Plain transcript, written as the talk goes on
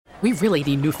We really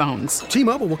need new phones.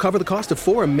 T-Mobile will cover the cost of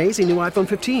 4 amazing new iPhone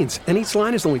 15s, and each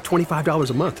line is only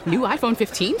 $25 a month. New iPhone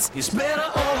 15s? It's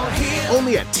better over here.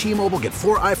 Only at T-Mobile, get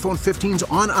 4 iPhone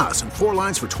 15s on us and 4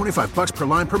 lines for $25 per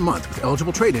line per month with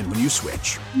eligible trade-in when you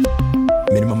switch.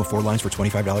 Minimum of 4 lines for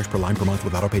 $25 per line per month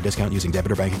with autopay discount using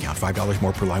debit or bank account. $5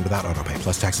 more per line without autopay,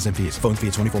 plus taxes and fees. Phone fee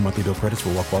at 24 monthly bill credits for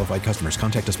well-qualified customers.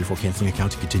 Contact us before canceling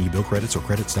account to continue bill credits or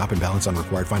credit stop and balance on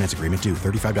required finance agreement due.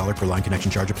 $35 per line connection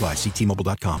charge applies. See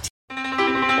T-Mobile.com.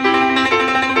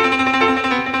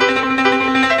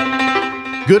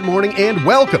 Good morning and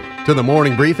welcome to the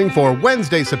morning briefing for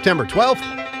Wednesday, September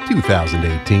 12th,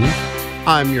 2018.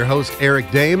 I'm your host,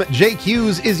 Eric Dame. Jake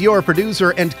Hughes is your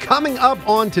producer, and coming up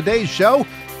on today's show,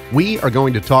 we are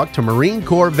going to talk to Marine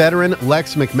Corps veteran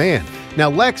Lex McMahon.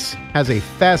 Now, Lex has a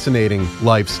fascinating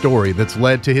life story that's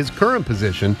led to his current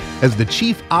position as the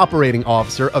Chief Operating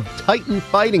Officer of Titan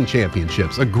Fighting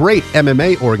Championships, a great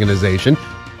MMA organization.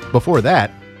 Before that,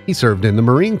 he served in the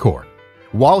Marine Corps.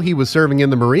 While he was serving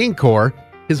in the Marine Corps,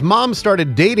 his mom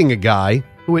started dating a guy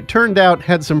who it turned out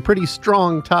had some pretty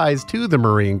strong ties to the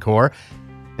Marine Corps.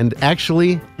 And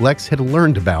actually, Lex had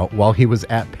learned about while he was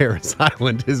at Parris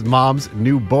Island, his mom's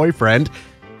new boyfriend,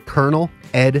 Colonel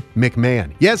Ed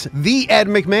McMahon. Yes, the Ed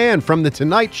McMahon from The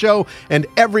Tonight Show and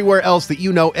everywhere else that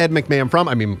you know Ed McMahon from.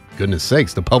 I mean, goodness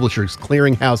sakes, the Publishers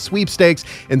Clearinghouse sweepstakes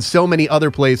and so many other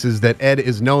places that Ed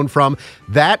is known from.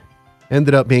 That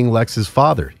ended up being Lex's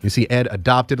father. You see, Ed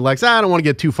adopted Lex. I don't want to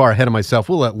get too far ahead of myself.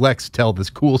 We'll let Lex tell this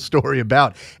cool story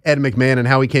about Ed McMahon and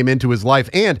how he came into his life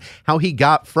and how he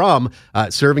got from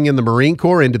serving in the Marine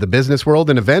Corps into the business world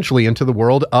and eventually into the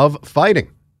world of fighting.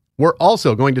 We're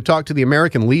also going to talk to the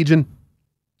American Legion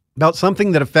about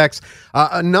something that affects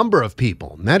a number of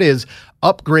people, and that is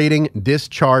upgrading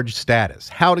discharge status,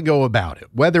 how to go about it,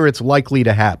 whether it's likely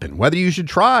to happen, whether you should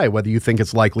try, whether you think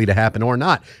it's likely to happen or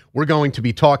not. We're going to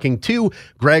be talking to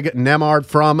Greg Nemard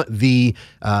from the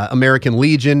American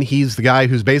Legion. He's the guy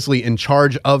who's basically in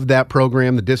charge of that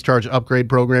program, the discharge upgrade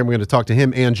program. We're going to talk to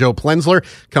him and Joe Plensler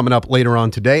coming up later on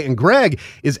today. And Greg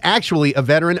is actually a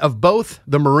veteran of both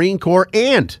the Marine Corps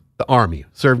and the Army.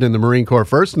 Served in the Marine Corps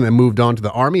first and then moved on to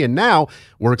the Army and now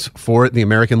works for the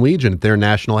American Legion at their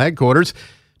national headquarters.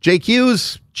 Jake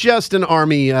Hughes, just an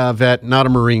Army vet, not a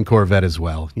Marine Corps vet as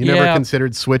well. You never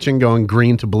considered switching, going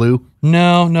green to blue?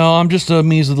 No, I'm just a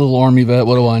measly little Army vet.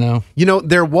 What do I know? You know,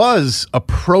 there was a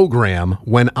program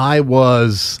when I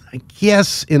was, I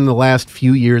guess, in the last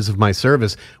few years of my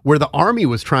service, where the Army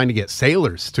was trying to get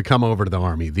sailors to come over to the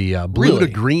Army, the blue to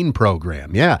green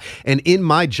program. Yeah. And in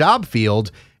my job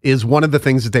field is one of the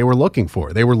things that they were looking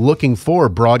for. They were looking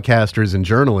for broadcasters and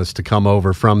journalists to come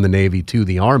over from the Navy to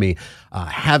the Army.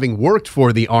 Having worked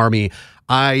for the Army,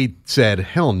 I said,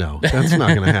 hell no, that's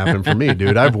not going to happen for me,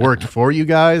 dude. I've worked for you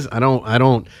guys. I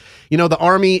don't, you know, the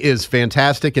Army is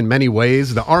fantastic in many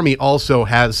ways. The Army also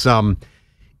has some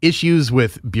issues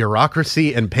with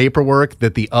bureaucracy and paperwork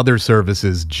that the other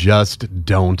services just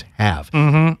don't have.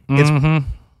 It's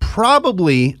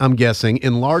probably, I'm guessing,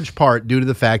 in large part due to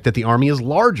the fact that the Army is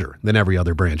larger than every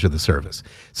other branch of the service,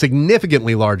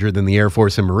 significantly larger than the Air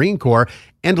Force and Marine Corps,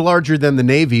 and larger than the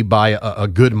Navy by a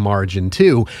good margin,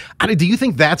 too. Do you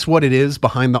think that's what it is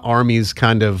behind the Army's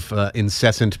kind of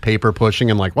incessant paper pushing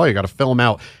and like, well, you got to fill them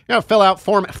out. You got to fill out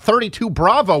Form 32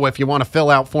 Bravo if you want to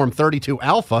fill out Form 32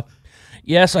 Alpha.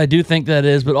 Yes, I do think that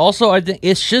is, but also I think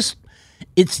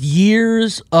it's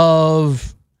years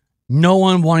of no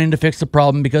one wanting to fix the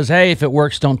problem because, hey, if it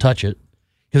works, don't touch it.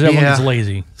 Because everyone's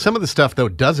lazy. Some of the stuff, though,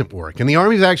 doesn't work. And the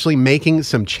Army's actually making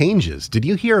some changes. Did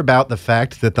you hear about the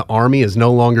fact that the Army is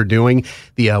no longer doing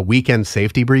the weekend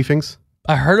safety briefings?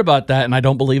 I heard about that, and I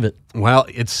don't believe it. Well,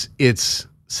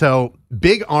 so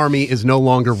Big Army is no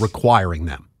longer requiring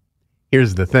them.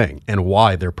 Here's the thing, and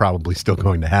why they're probably still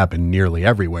going to happen nearly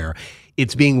everywhere.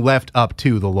 It's being left up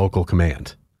to the local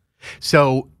command.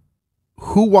 So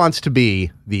who wants to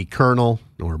be the colonel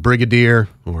or brigadier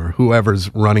or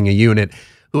whoever's running a unit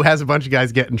who has a bunch of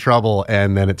guys get in trouble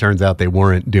and then it turns out they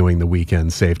weren't doing the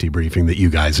weekend safety briefing that you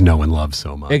guys know and love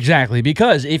so much? Exactly,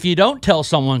 because if you don't tell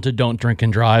someone to don't drink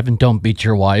and drive and don't beat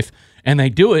your wife, and they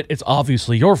do it, it's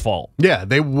obviously your fault. Yeah,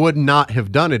 they would not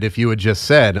have done it if you had just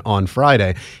said on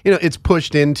Friday. You know, it's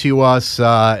pushed into us,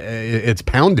 it's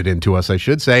pounded into us, I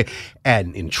should say,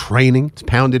 and in training, it's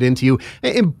pounded into you.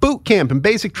 In boot camp and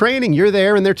basic training, you're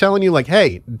there and they're telling you like,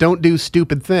 hey, don't do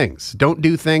stupid things. Don't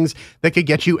do things that could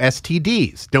get you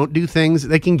STDs. Don't do things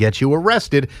that can get you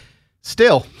arrested.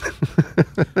 Still.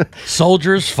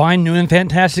 Soldiers find new and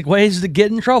fantastic ways to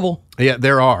get in trouble. Yeah,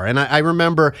 there are. And I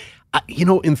remember,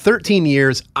 in 13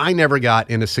 years, I never got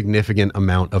in a significant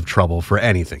amount of trouble for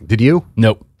anything. Did you?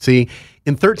 Nope. See,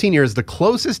 In 13 years, the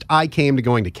closest I came to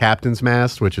going to Captain's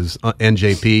Mast, which is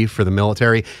NJP for the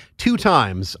military, 2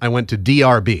 times I went to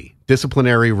DRB,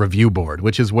 Disciplinary Review Board,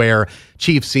 which is where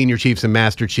chiefs, senior chiefs, and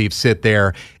master chiefs sit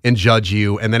there and judge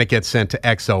you, and then it gets sent to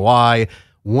XOI.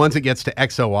 Once it gets to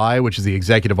XOI, which is the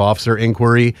Executive Officer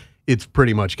Inquiry, it's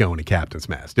pretty much going to Captain's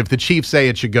Mast. If the chiefs say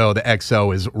it should go, the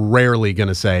XO is rarely going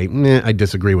to say, I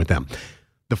disagree with them.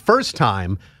 The first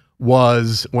time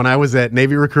was when I was at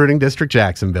Navy Recruiting District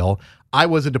Jacksonville. I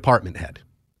was a department head.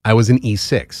 I was an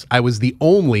E6. I was the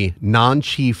only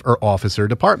non-chief or officer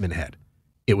department head.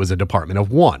 It was a department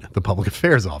of 1, the Public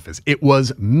Affairs Office. It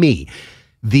was me.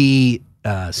 The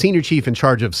senior chief in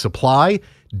charge of supply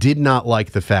did not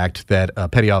like the fact that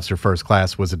Petty Officer First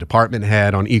Class was a department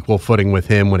head on equal footing with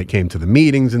him when it came to the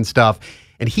meetings and stuff.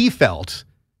 And he felt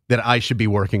that I should be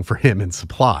working for him in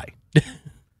supply.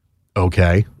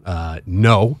 Okay.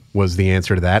 No was the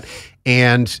answer to that.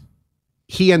 And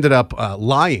he ended up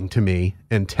lying to me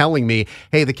and telling me,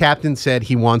 hey, the captain said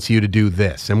he wants you to do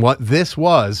this. And what this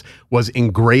was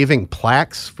engraving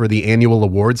plaques for the annual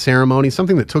award ceremony,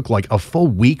 something that took like a full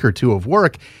week or 2 of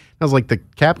work. I was like, the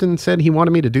captain said he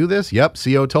wanted me to do this? Yep,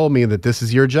 CO told me that this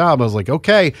is your job. I was like,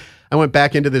 okay. I went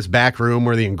back into this back room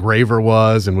where the engraver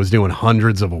was and was doing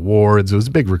hundreds of awards. It was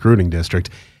a big recruiting district.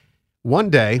 One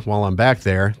day, while I'm back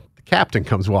there, the captain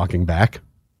comes walking back.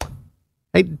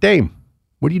 Hey, Dame,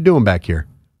 what are you doing back here?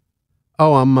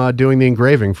 Oh, I'm doing the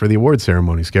engraving for the award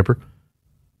ceremony, Skipper.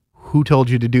 Who told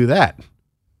you to do that?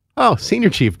 Oh, Senior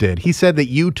Chief did. He said that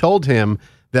you told him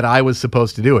that I was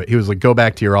supposed to do it. He was like, go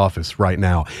back to your office right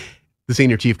now. The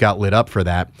Senior Chief got lit up for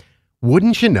that.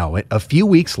 Wouldn't you know it, a few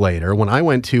weeks later, when I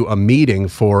went to a meeting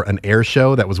for an air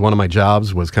show, that was one of my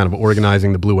jobs, was kind of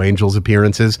organizing the Blue Angels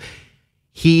appearances.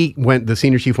 The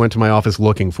Senior Chief went to my office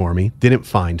looking for me, didn't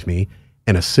find me,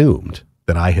 and assumed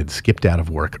that I had skipped out of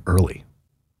work early.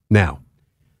 Now,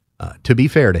 to be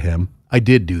fair to him, I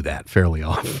did do that fairly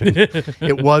often.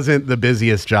 It wasn't the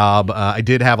busiest job. I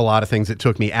did have a lot of things that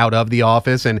took me out of the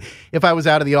office. And if I was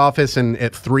out of the office and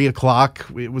at 3 o'clock,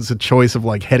 it was a choice of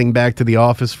like heading back to the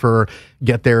office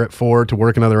get there at 4 to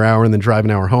work another hour and then drive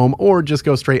an hour home, or just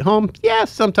go straight home. Yeah,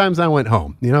 sometimes I went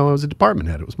home. You know, I was a department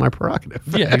head. It was my prerogative.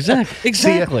 Yeah,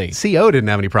 exactly. CO didn't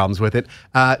have any problems with it.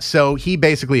 So he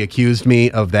basically accused me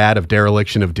of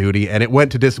dereliction of duty, and it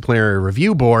went to Disciplinary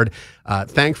Review Board.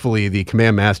 Thankfully, the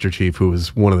Command Master Chief, who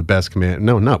was one of the best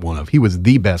he was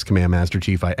the best Command Master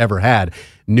Chief I ever had,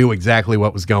 knew exactly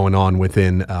what was going on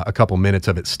within a couple minutes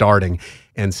of it starting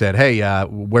and said, hey,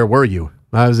 where were you?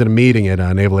 I was at a meeting at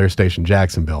Naval Air Station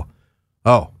Jacksonville.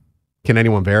 Oh, can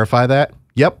anyone verify that?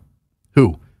 Yep.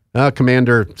 Who?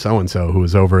 Commander so-and-so, who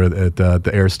was over at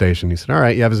the air station. He said, all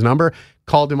right, you have his number?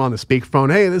 Called him on the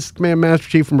speakerphone. Hey, this is Command Master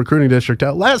Chief from Recruiting District.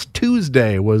 Last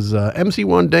Tuesday was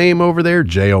MC1 Dame over there,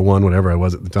 JO1, whatever I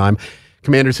was at the time.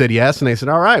 Commander said yes, and they said,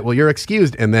 all right, well, you're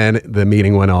excused. And then the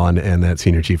meeting went on, and that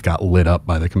Senior Chief got lit up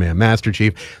by the Command Master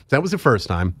Chief. So that was the first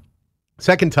time.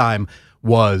 Second time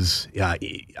was,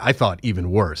 I thought, even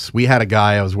worse. We had a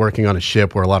guy, I was working on a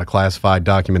ship where a lot of classified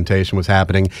documentation was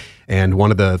happening, and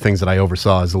one of the things that I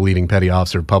oversaw as the leading petty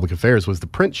officer of public affairs was the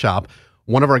print shop.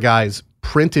 One of our guys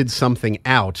printed something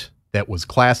out that was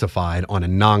classified on a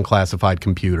non-classified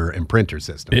computer and printer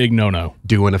system. Big no-no.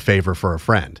 Doing a favor for a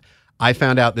friend. I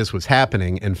found out this was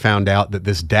happening and found out that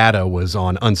this data was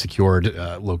on unsecured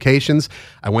locations.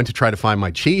 I went to try to find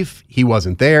my chief. He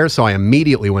wasn't there, so I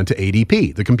immediately went to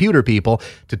ADP, the computer people,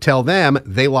 to tell them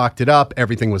they locked it up.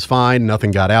 Everything was fine. Nothing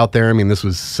got out there. I mean, this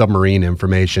was submarine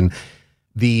information.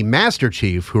 The master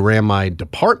chief, who ran my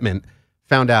department,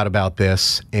 found out about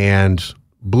this and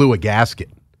blew a gasket.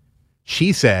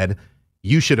 She said,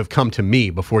 you should have come to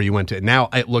me before you went to... Now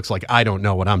it looks like I don't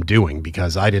know what I'm doing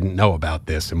because I didn't know about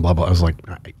this and blah, blah. I was like,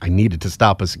 I needed to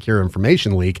stop a secure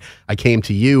information leak. I came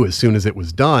to you as soon as it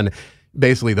was done.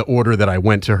 Basically, the order that I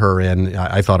went to her in,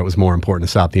 I thought it was more important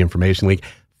to stop the information leak.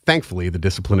 Thankfully, the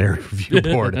Disciplinary Review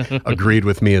Board agreed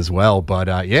with me as well. But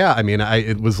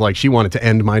it was like she wanted to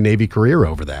end my Navy career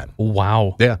over that.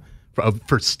 Wow. Yeah,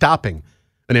 for stopping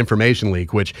an information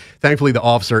leak, which thankfully the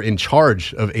officer in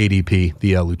charge of ADP,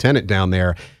 the lieutenant down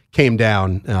there, came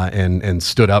down and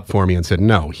stood up for me and said,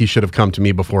 no, he should have come to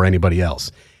me before anybody else.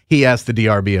 He asked the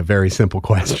DRB a very simple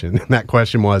question. And that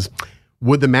question was,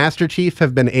 would the Master Chief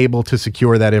have been able to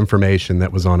secure that information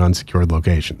that was on unsecured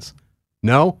locations?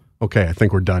 No? Okay, I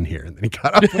think we're done here. And then he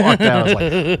got up and walked out. I was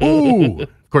like, ooh.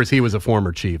 Of course, he was a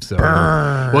former chief. So,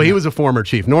 he was a former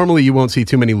chief. Normally, you won't see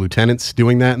too many lieutenants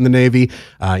doing that in the Navy.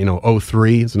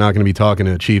 03 is not going to be talking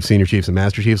to chiefs, senior chiefs, and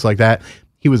master chiefs like that.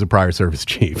 He was a prior service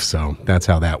chief, so that's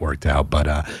how that worked out.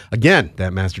 But again,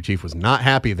 that master chief was not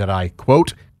happy that I,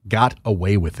 quote, got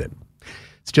away with it.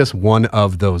 It's just one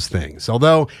of those things.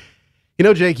 Although,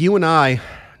 Jake, you and I,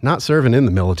 not serving in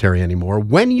the military anymore.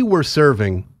 When you were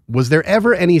serving, was there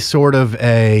ever any sort of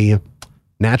a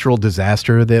natural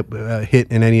disaster that hit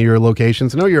in any of your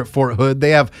locations? I know you're at Fort Hood.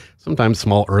 They have sometimes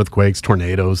small earthquakes,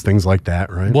 tornadoes, things like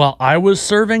that, right? Well, I was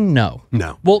serving, no.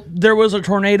 Well, there was a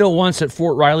tornado once at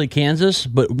Fort Riley, Kansas,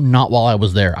 but not while I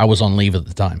was there. I was on leave at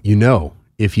the time.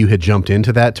 If you had jumped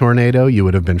into that tornado, you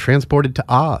would have been transported to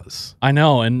Oz. I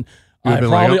know, and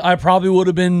I probably would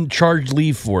have been charged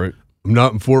leave for it. I'm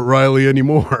not in Fort Riley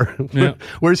anymore. Yeah.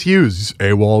 Where's Hughes? He's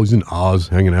AWOL. He's in Oz,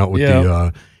 hanging out with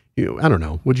the... I don't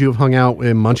know. Would you have hung out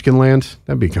in Munchkin Land?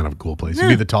 That'd be kind of a cool place. You'd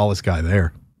be the tallest guy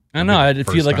there. I know. I'd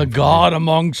feel like a god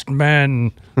amongst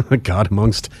men. A god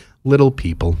amongst little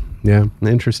people. Yeah, an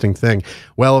interesting thing.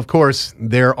 Well, of course,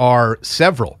 there are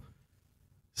several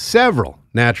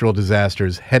natural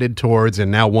disasters headed towards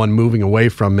and now one moving away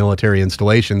from military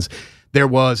installations. There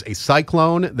was a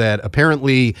cyclone that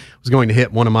apparently was going to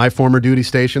hit one of my former duty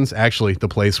stations, actually the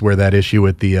place where that issue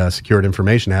with the secured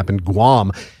information happened,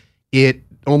 Guam. It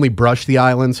only brushed the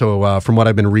island, so from what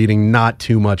I've been reading, not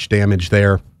too much damage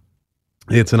there.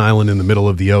 It's an island in the middle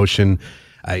of the ocean.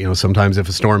 Sometimes if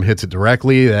a storm hits it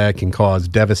directly, that can cause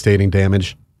devastating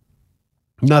damage.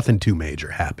 Nothing too major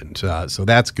happened, so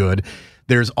that's good.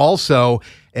 There's also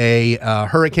a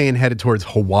hurricane headed towards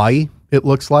Hawaii, it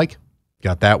looks like.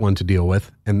 Got that one to deal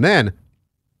with. And then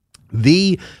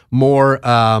the more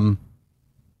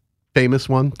famous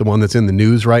one, the one that's in the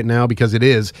news right now, because it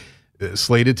is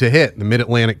slated to hit the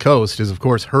mid-Atlantic coast, is, of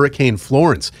course, Hurricane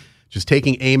Florence, just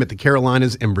taking aim at the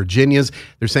Carolinas and Virginias.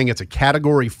 They're saying it's a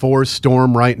Category 4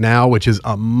 storm right now, which is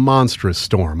a monstrous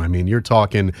storm. I mean, you're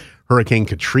talking Hurricane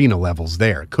Katrina levels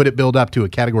there. Could it build up to a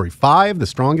Category 5, the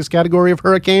strongest category of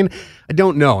hurricane? I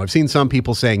don't know. I've seen some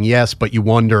people saying yes, but you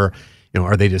wonder,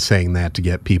 are they just saying that to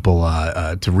get people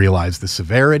to realize the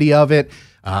severity of it?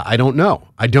 I don't know.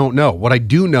 What I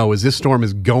do know is this storm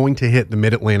is going to hit the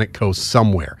mid-Atlantic coast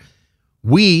somewhere.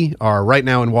 We are right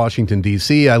now in Washington,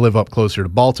 D.C. I live up closer to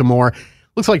Baltimore.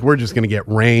 Looks like we're just going to get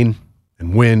rain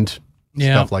and wind,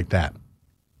 stuff like that.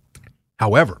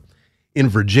 However, in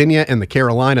Virginia and the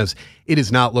Carolinas, it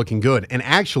is not looking good. And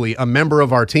actually, a member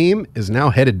of our team is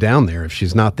now headed down there if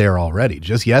she's not there already.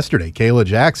 Just yesterday, Kayla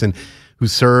Jackson, who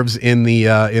serves in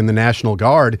the National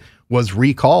Guard, was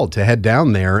recalled to head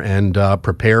down there and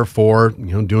prepare for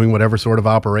doing whatever sort of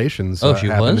operations. Oh, she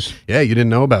was? Yeah, you didn't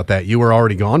know about that. You were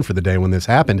already gone for the day when this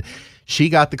happened. She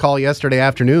got the call yesterday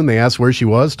afternoon. They asked where she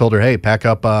was, told her, hey, pack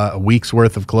up a week's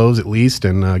worth of clothes at least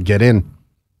and get in.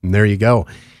 And there you go.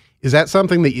 Is that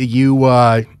something that you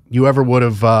ever would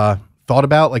have thought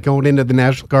about, like going into the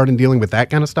National Guard and dealing with that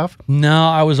kind of stuff? No,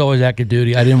 I was always active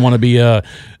duty. I didn't want to be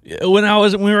when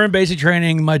we were in basic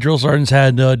training, my drill sergeants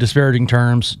had disparaging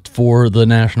terms for the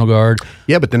National Guard.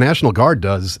 Yeah, but the National Guard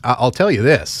does. I'll tell you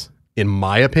this, in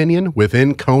my opinion,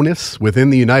 within CONUS,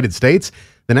 within the United States,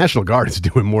 the National Guard is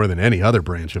doing more than any other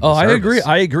branch of the service.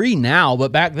 I agree now,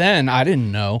 but back then I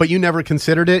didn't know. But you never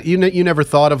considered it? You never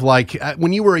thought of, like,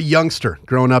 when you were a youngster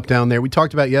growing up down there, we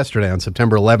talked about yesterday on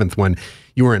September 11th when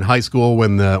you were in high school,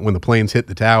 when the planes hit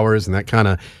the towers, and that kind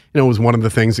of, was one of the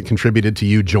things that contributed to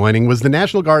you joining. Was the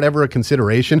National Guard ever a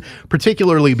consideration,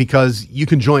 particularly because you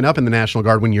can join up in the National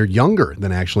Guard when you're younger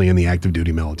than actually in the active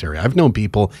duty military? I've known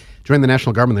people join the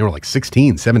National Guard when they were like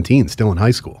 16, 17, still in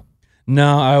high school.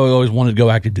 No, I always wanted to go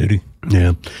active duty.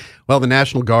 Yeah. Well, the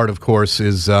National Guard, of course,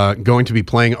 is going to be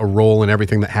playing a role in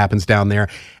everything that happens down there,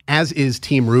 as is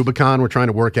Team Rubicon. We're trying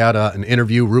to work out an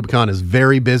interview. Rubicon is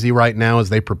very busy right now as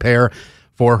they prepare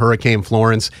for Hurricane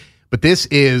Florence. But this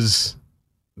is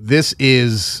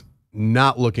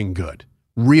not looking good.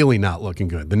 Really not looking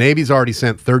good. The Navy's already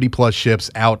sent 30-plus ships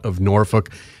out of Norfolk.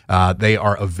 They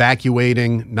are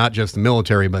evacuating not just the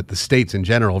military, but the states in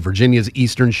general. Virginia's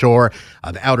eastern shore,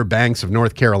 the Outer Banks of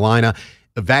North Carolina.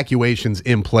 Evacuations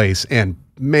in place. And,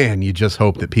 man, you just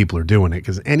hope that people are doing it,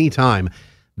 because anytime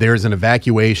there's an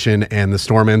evacuation and the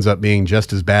storm ends up being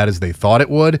just as bad as they thought it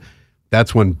would,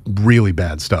 that's when really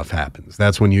bad stuff happens.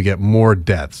 That's when you get more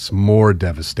deaths, more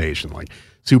devastation, like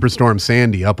Superstorm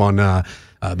Sandy up on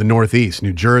the Northeast,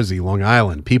 New Jersey, Long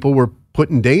Island. People were put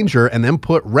in danger and then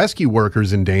put rescue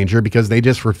workers in danger because they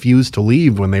just refused to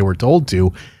leave when they were told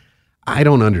to. I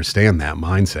don't understand that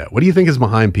mindset. What do you think is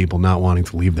behind people not wanting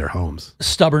to leave their homes?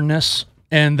 Stubbornness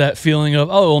and that feeling of,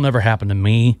 it'll never happen to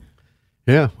me.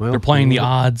 Yeah, well, they're playing the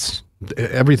odds.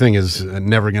 Everything is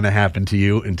never going to happen to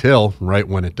you until right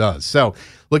when it does. So,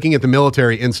 looking at the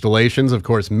military installations, of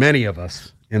course, many of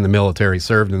us in the military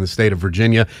served in the state of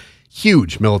Virginia.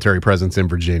 Huge military presence in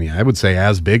Virginia. I would say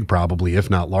as big, probably, if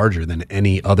not larger, than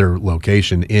any other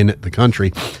location in the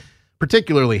country.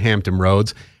 particularly Hampton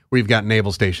Roads, where you've got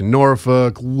Naval Station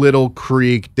Norfolk, Little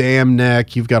Creek, Dam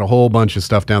Neck. You've got a whole bunch of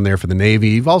stuff down there for the Navy.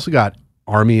 You've also got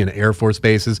Army and Air Force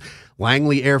bases.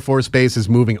 Langley Air Force Base is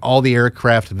moving all the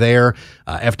aircraft there,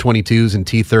 F-22s and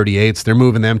T-38s. They're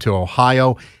moving them to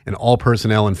Ohio, and all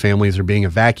personnel and families are being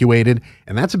evacuated,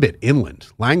 and that's a bit inland.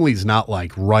 Langley's not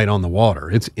like right on the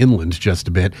water. It's inland just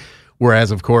a bit,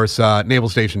 whereas, of course, Naval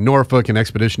Station Norfolk and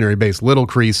Expeditionary Base Little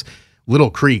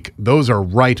Creek, those are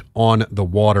right on the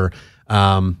water.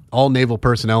 All naval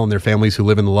personnel and their families who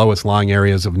live in the lowest lying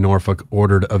areas of Norfolk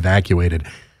ordered evacuated.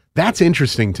 That's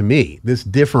interesting to me, this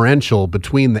differential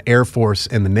between the Air Force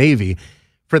and the Navy.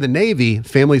 For the Navy,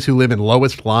 families who live in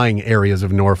lowest lying areas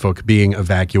of Norfolk being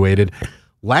evacuated.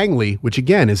 Langley, which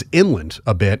again is inland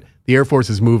a bit, the Air Force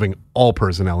is moving all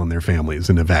personnel and their families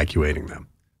and evacuating them.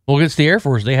 Well, it's the Air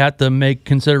Force. They have to make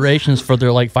considerations for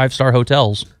their 5-star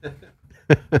hotels.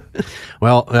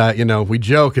 Well, we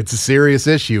joke it's a serious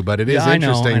issue, but it is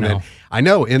interesting that I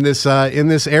know in this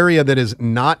area that is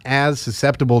not as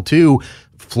susceptible to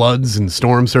floods and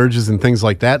storm surges and things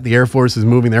like that, the Air Force is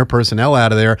moving their personnel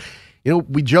out of there.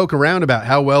 We joke around about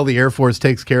how well the Air Force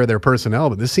takes care of their personnel,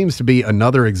 but this seems to be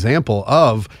another example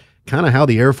of kind of how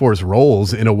the Air Force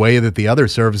rolls in a way that the other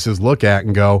services look at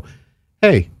and go,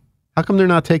 hey, how come they're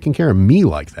not taking care of me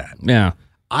like that? Yeah.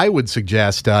 I would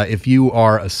suggest if you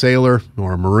are a sailor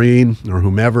or a Marine or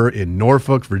whomever in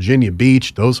Norfolk, Virginia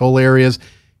Beach, those whole areas,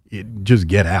 just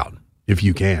get out if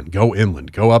you can. Go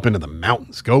inland. Go up into the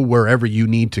mountains. Go wherever you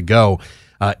need to go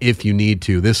if you need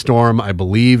to. This storm, I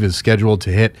believe, is scheduled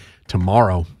to hit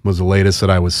tomorrow, was the latest that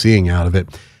I was seeing out of it.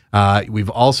 We've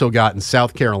also got in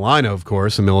South Carolina, of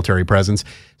course, a military presence.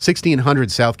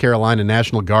 1,600 South Carolina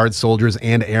National Guard soldiers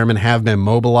and airmen have been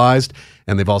mobilized,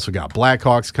 and they've also got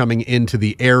Blackhawks coming into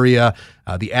the area.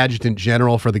 The Adjutant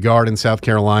General for the Guard in South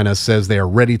Carolina says they are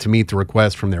ready to meet the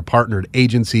request from their partnered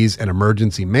agencies and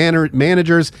emergency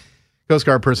managers. Coast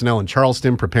Guard personnel in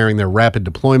Charleston preparing their rapid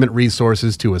deployment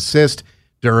resources to assist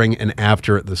during and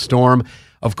after the storm.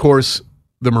 Of course,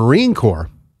 the Marine Corps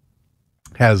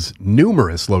has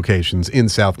numerous locations in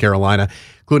South Carolina,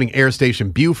 including Air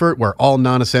Station Beaufort, where all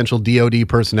non-essential DoD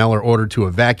personnel are ordered to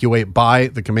evacuate by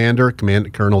the commander,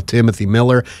 Colonel Timothy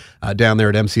Miller, down there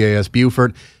at MCAS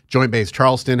Beaufort. Joint Base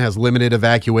Charleston has limited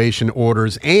evacuation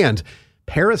orders, and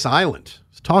Parris Island. I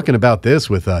was talking about this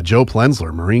with Joe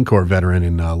Plensler, Marine Corps veteran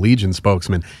and Legion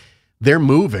spokesman. They're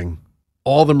moving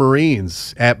all the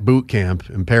Marines at boot camp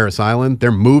in Parris Island.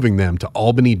 They're moving them to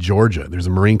Albany, Georgia. There's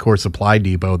a Marine Corps supply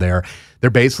depot there.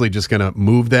 They're basically just going to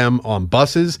move them on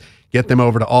buses, get them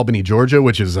over to Albany, Georgia,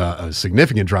 which is a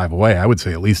significant drive away. I would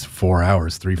say at least 4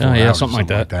 hours, 3-4 hours. Something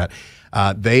like that.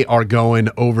 They are going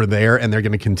over there, and they're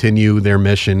going to continue their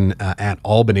mission at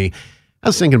Albany. I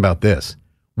was thinking about this.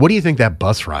 What do you think that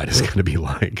bus ride is going to be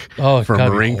like for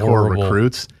Marine Corps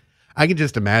recruits? I can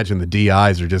just imagine the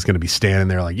DIs are just going to be standing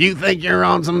there like, you think you're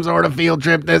on some sort of field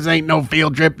trip? This ain't no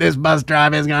field trip. This bus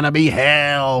drive is going to be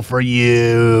hell for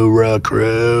you,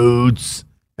 recruits.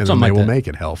 And then they will make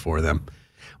it hell for them.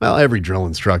 Well, every drill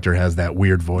instructor has that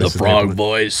weird voice. The frog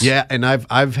voice. Yeah, and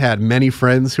I've had many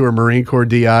friends who are Marine Corps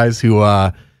DIs who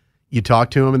you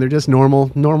talk to them and they're just normal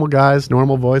guys,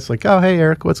 normal voice, like, oh, hey,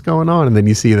 Eric, what's going on? And then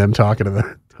you see them talking to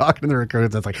the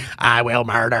recruits. That's like, I will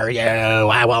murder you.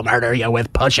 I will murder you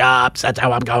with push-ups. That's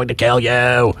how I'm going to kill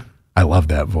you. I love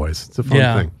that voice. It's a fun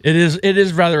thing. It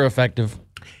is rather effective.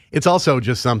 It's also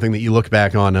just something that you look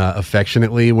back on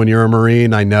affectionately when you're a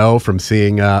Marine. I know from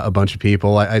seeing a bunch of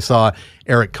people. I saw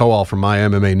Eric Coal from My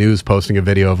MMA News posting a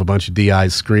video of a bunch of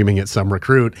DIs screaming at some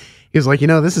recruit. He was like,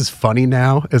 this is funny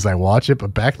now as I watch it,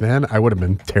 but back then I would have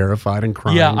been terrified and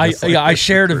crying. Yeah, I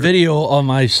shared a video on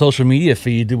my social media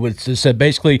feed which said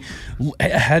basically,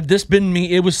 had this been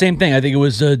me, it was the same thing. I think it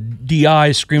was a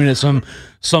DI screaming at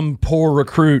some poor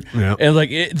recruit, and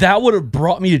that would have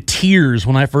brought me to tears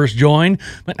when I first joined.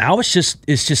 But now it's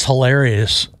just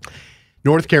hilarious.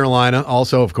 North Carolina,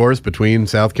 also, of course, between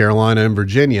South Carolina and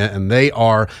Virginia, and they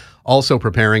are also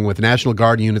preparing with National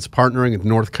Guard units partnering with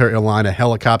North Carolina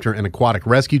Helicopter and Aquatic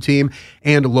Rescue Team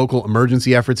and local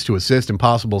emergency efforts to assist in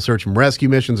possible search and rescue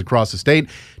missions across the state.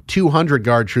 200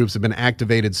 Guard troops have been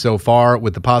activated so far,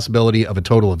 with the possibility of a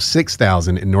total of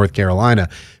 6,000 in North Carolina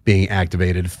being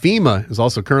activated. FEMA is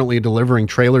also currently delivering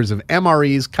trailers of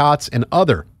MREs, cots, and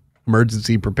other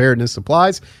emergency preparedness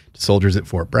supplies to soldiers at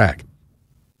Fort Bragg.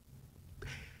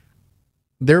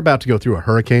 They're about to go through a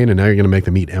hurricane, and now you're going to make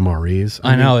them eat MREs.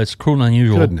 I know, it's cruel and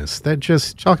unusual. Goodness, that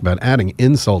just talk about adding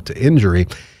insult to injury.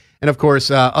 And, of course,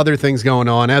 other things going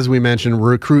on. As we mentioned,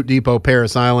 Recruit Depot,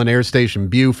 Paris Island, Air Station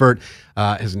Beaufort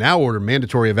has now ordered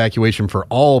mandatory evacuation for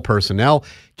all personnel.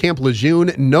 Camp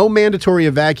Lejeune, no mandatory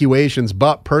evacuations,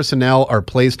 but personnel are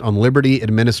placed on Liberty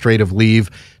administrative leave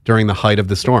during the height of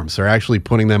the storm. So they're actually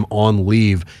putting them on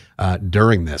leave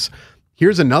during this.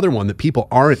 Here's another one that people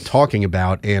aren't talking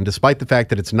about, and despite the fact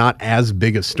that it's not as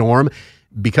big a storm,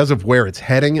 because of where it's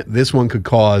heading, this one could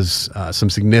cause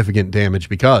some significant damage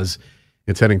because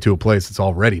it's heading to a place that's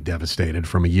already devastated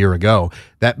from a year ago,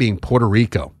 that being Puerto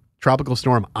Rico. Tropical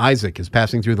storm Isaac is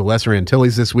passing through the Lesser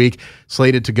Antilles this week,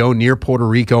 slated to go near Puerto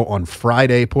Rico on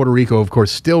Friday. Puerto Rico, of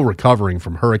course, still recovering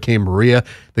from Hurricane Maria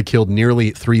that killed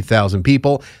nearly 3,000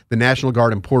 people. The National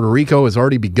Guard in Puerto Rico has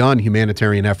already begun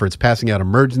humanitarian efforts, passing out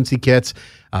emergency kits.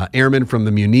 Airmen from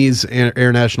the Muniz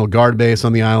Air National Guard base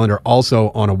on the island are also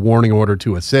on a warning order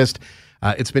to assist.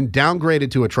 It's been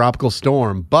downgraded to a tropical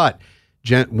storm, but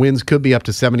winds could be up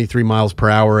to 73 miles per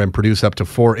hour and produce up to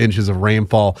 4 inches of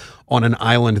rainfall on an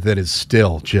island that is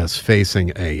still just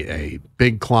facing a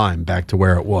big climb back to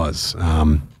where it was.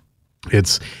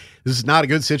 This is not a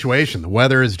good situation. The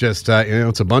weather is just,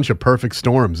 it's a bunch of perfect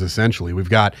storms, essentially. We've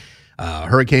got a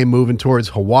hurricane moving towards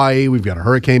Hawaii. We've got a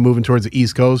hurricane moving towards the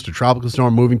East Coast, a tropical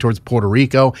storm moving towards Puerto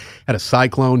Rico, had a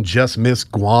cyclone just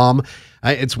missed Guam.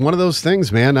 It's one of those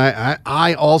things, man.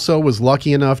 I also was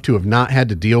lucky enough to have not had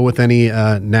to deal with any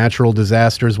natural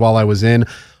disasters while I was in,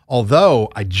 although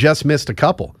I just missed a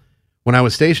couple. When I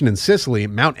was stationed in Sicily,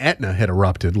 Mount Etna had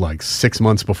erupted like 6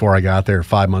 months before I got there,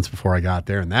 5 months before I got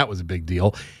there, and that was a big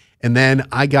deal. And then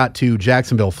I got to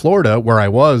Jacksonville, Florida, where I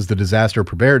was the disaster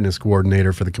preparedness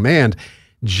coordinator for the command,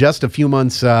 just a few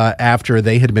months after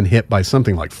they had been hit by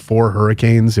something like 4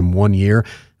 hurricanes in 1 year.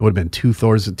 It would have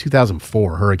been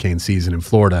 2004 hurricane season in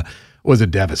Florida was a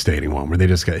devastating one where they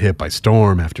just got hit by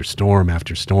storm after storm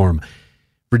after storm.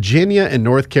 Virginia and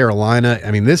North Carolina, I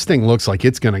mean, this thing looks like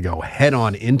it's going to go head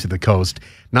on into the coast,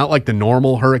 not like the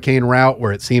normal hurricane route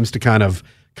where it seems to kind of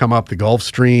come up the Gulf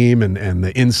Stream and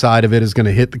the inside of it is going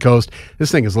to hit the coast.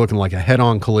 This thing is looking like a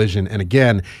head-on collision. And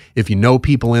again, if you know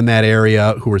people in that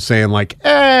area who are saying like,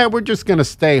 we're just going to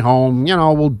stay home,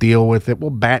 we'll deal with it, we'll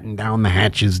batten down the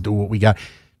hatches, do what we got.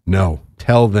 No,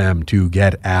 tell them to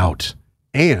get out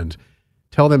and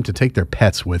tell them to take their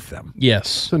pets with them.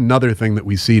 Yes. It's another thing that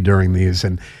we see during these,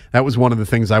 and that was one of the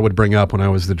things I would bring up when I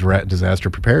was the disaster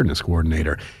preparedness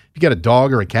coordinator. If you got a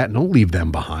dog or a cat, don't leave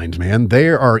them behind, man. They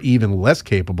are even less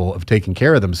capable of taking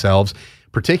care of themselves,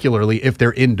 particularly if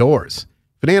they're indoors.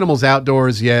 If an animal's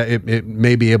outdoors, it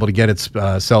may be able to get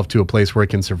itself to a place where it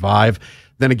can survive.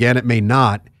 Then again, it may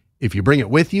not. If you bring it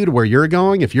with you to where you're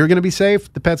going, if you're going to be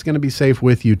safe, the pet's going to be safe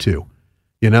with you too.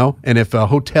 And if a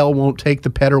hotel won't take the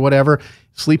pet or whatever,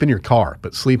 sleep in your car,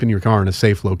 but sleep in your car in a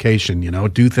safe location,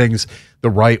 do things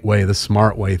the right way, the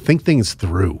smart way, think things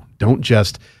through. Don't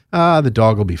just, the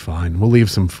dog will be fine. We'll leave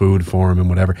some food for him and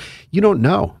whatever. You don't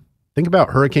know. Think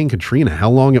about Hurricane Katrina, how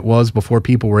long it was before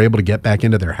people were able to get back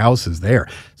into their houses there.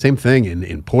 Same thing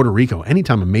in Puerto Rico.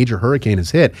 Anytime a major hurricane is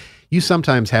hit, you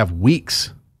sometimes have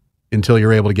weeks until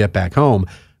you're able to get back home.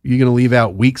 You're going to leave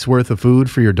out weeks worth of food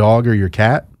for your dog or your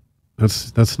cat?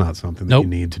 That's not something that you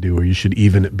need to do or you should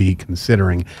even be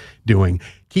considering doing.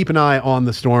 Keep an eye on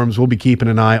the storms. We'll be keeping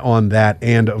an eye on that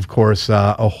and, of course,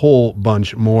 a whole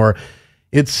bunch more.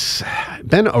 It's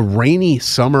been a rainy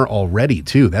summer already,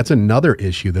 too. That's another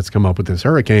issue that's come up with this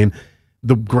hurricane.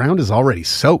 The ground is already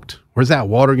soaked. Where's that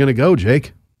water going to go,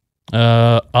 Jake?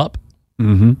 Up.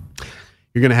 Mm-hmm.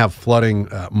 You're going to have flooding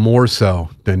more so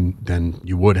than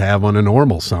you would have on a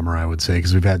normal summer, I would say,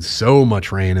 because we've had so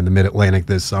much rain in the mid-Atlantic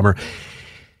this summer.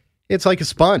 It's like a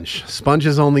sponge.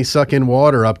 Sponges only suck in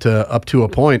water up to a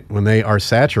point when they are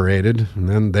saturated, and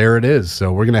then there it is.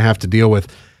 So we're going to have to deal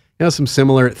with some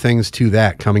similar things to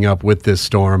that coming up with this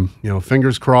storm.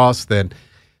 Fingers crossed that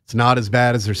it's not as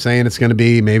bad as they're saying it's going to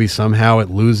be. Maybe somehow it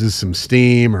loses some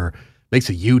steam or makes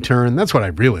a U-turn. That's what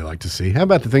I'd really like to see. How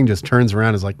about the thing just turns around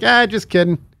and is like, just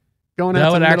kidding. Going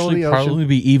out to the middle of the ocean. That would actually probably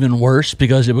be even worse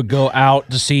because it would go out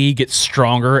to sea, get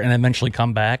stronger, and eventually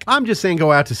come back. I'm just saying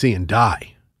go out to sea and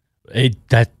die.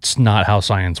 That's not how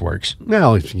science works.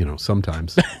 Well,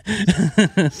 sometimes.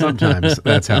 Sometimes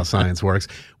that's how science works.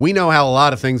 We know how a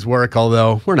lot of things work,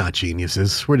 although we're not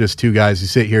geniuses. We're just two guys who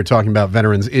sit here talking about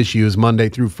veterans issues Monday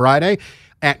through Friday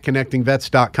at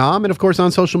connectingvets.com. And, of course, on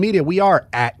social media, we are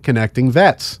at Connecting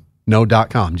Vets. No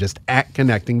 .com, just at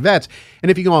Connecting Vets. And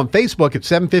if you go on Facebook at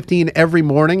 7:15 every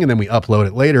morning, and then we upload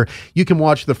it later, you can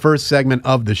watch the first segment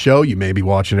of the show. You may be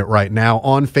watching it right now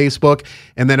on Facebook.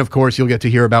 And then, of course, you'll get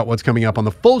to hear about what's coming up on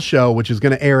the full show, which is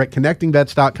going to air at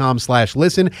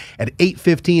connectingvets.com/listen at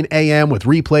 8:15 a.m. with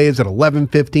replays at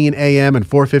 11:15 a.m. and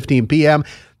 4:15 p.m.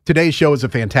 Today's show is a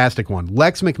fantastic one.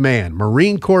 Lex McMahon,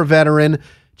 Marine Corps veteran,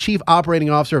 Chief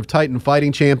Operating Officer of Titan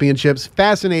Fighting Championships,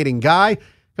 fascinating guy.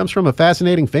 Comes from a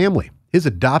fascinating family. His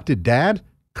adopted dad,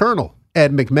 Colonel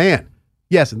Ed McMahon.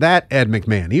 Yes, that Ed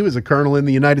McMahon. He was a colonel in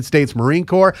the United States Marine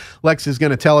Corps. Lex is going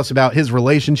to tell us about his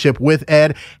relationship with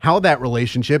Ed, how that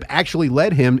relationship actually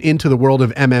led him into the world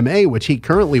of MMA, which he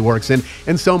currently works in,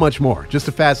 and so much more. Just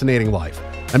a fascinating life.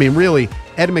 I mean, really,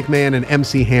 Ed McMahon and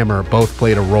MC Hammer both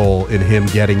played a role in him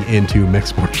getting into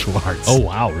mixed martial arts. Oh,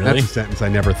 wow, really? That's a sentence I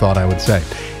never thought I would say.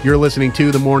 You're listening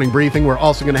to The Morning Briefing. We're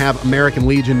also going to have American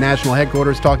Legion National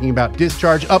Headquarters talking about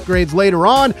discharge upgrades later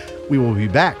on. We will be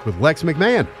back with Lex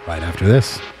McMahon right after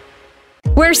this.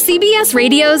 We're CBS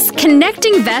Radio's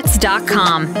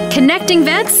ConnectingVets.com. Connecting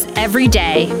vets every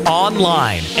day.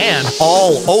 Online and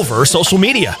all over social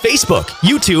media. Facebook,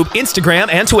 YouTube,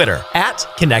 Instagram, and Twitter at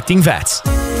Connecting Vets.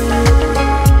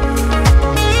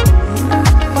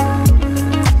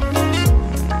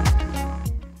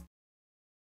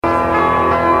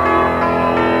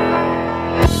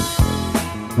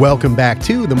 Welcome back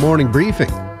to The Morning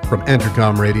Briefing from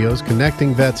Entercom Radio's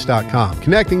ConnectingVets.com.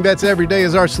 Connecting Vets every day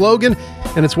is our slogan,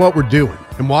 and it's what we're doing.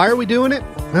 And why are we doing it?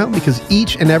 Well, because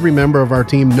each and every member of our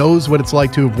team knows what it's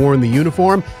like to have worn the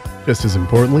uniform. Just as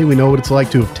importantly, we know what it's like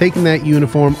to have taken that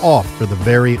uniform off for the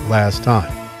very last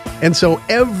time. And so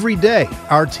every day,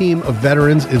 our team of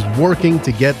veterans is working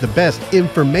to get the best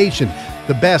information,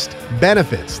 the best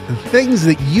benefits, the things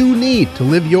that you need to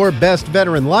live your best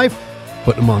veteran life.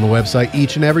 Putting them on the website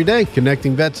each and every day,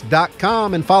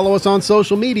 connectingvets.com, and follow us on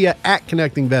social media at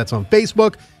Connecting Vets on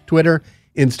Facebook, Twitter,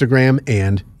 Instagram,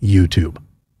 and YouTube.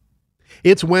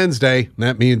 It's Wednesday.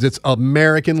 That means it's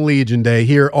American Legion Day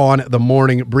here on The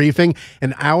Morning Briefing.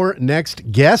 And our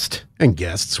next guest, and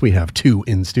guests, we have two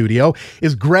in studio,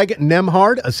 is Greg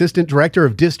Nemhard, Assistant Director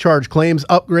of Discharge Claims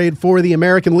Upgrade for the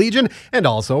American Legion, and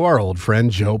also our old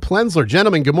friend Joe Plensler.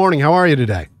 Gentlemen, good morning. How are you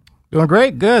today? Doing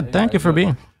great. Good. Thank you for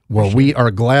being. Well, we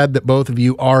are glad that both of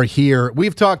you are here.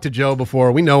 We've talked to Joe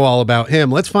before. We know all about him.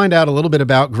 Let's find out a little bit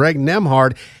about Greg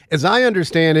Nemhard. As I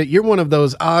understand it, you're one of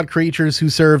those odd creatures who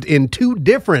served in two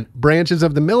different branches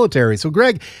of the military. So,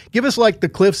 Greg, give us like the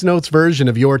Cliff's Notes version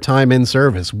of your time in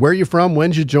service. Where you from?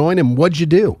 When'd you join? And what'd you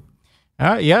do?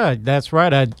 Yeah, that's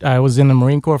right. I was in the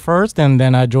Marine Corps first, and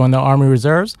then I joined the Army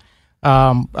Reserves.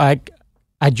 I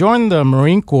joined the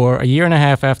Marine Corps a year and a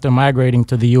half after migrating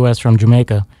to the U.S. from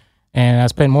Jamaica. And I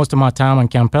spent most of my time on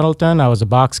Camp Pendleton. I was a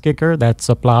box kicker. That's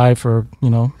supply for,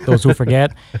 those who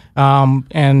forget.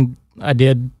 And I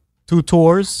did 2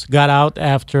 tours, got out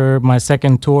after my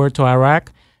second tour to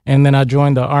Iraq. And then I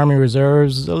joined the Army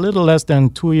Reserves a little less than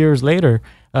 2 years later.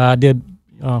 I did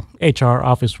HR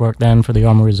office work then for the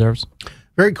Army Reserves.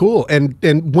 Very cool. And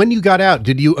when you got out,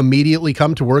 did you immediately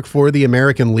come to work for the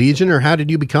American Legion, or how did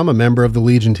you become a member of the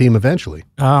Legion team eventually?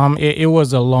 It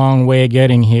was a long way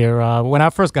getting here. When I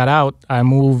first got out, I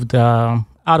moved out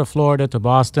of Florida to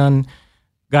Boston,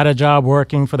 got a job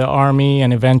working for the Army,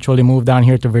 and eventually moved down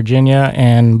here to Virginia.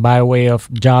 And by way of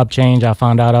job change, I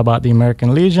found out about the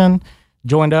American Legion,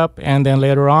 joined up, and then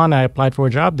later on, I applied for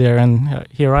a job there, and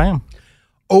here I am.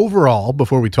 Overall,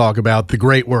 before we talk about the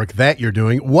great work that you're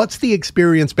doing, what's the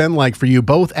experience been like for you,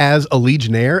 both as a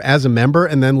Legionnaire, as a member,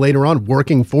 and then later on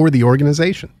working for the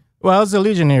organization? Well, as a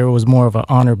Legionnaire, it was more of an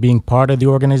honor being part of the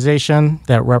organization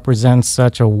that represents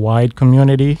such a wide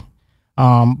community.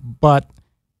 But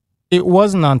it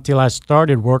wasn't until I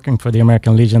started working for the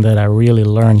American Legion that I really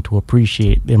learned to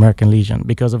appreciate the American Legion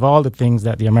because of all the things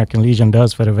that the American Legion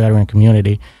does for the veteran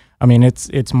community. I mean,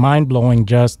 it's mind-blowing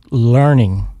just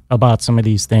learning about some of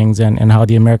these things and how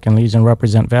the American Legion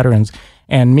represent veterans.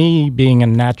 And me being a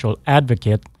natural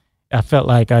advocate, I felt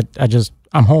like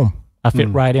I'm home. I fit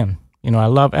right in. I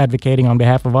love advocating on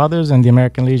behalf of others, and the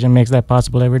American Legion makes that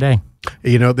possible every day.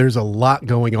 There's a lot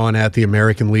going on at the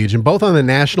American Legion, both on the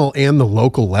national and the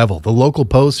local level. The local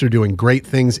posts are doing great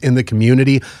things in the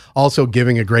community, also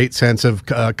giving a great sense of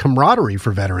camaraderie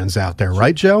for veterans out there.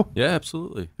 Right, Joe? Yeah,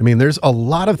 absolutely. I mean, there's a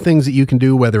lot of things that you can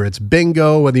do, whether it's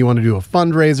bingo, whether you want to do a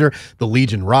fundraiser, the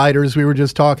Legion Riders we were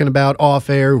just talking about off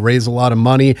air, raise a lot of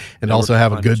money and also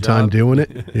have a good time doing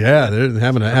it. Yeah, they're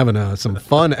having some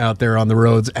fun out there on the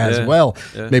roads as well.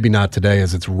 Yeah. Maybe not today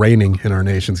as it's raining in our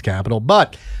nation's capital,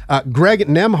 but Greg Greg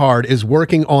Nemhard is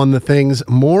working on the things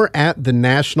more at the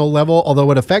national level, although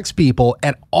it affects people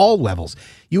at all levels.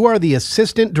 You are the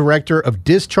Assistant Director of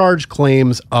Discharge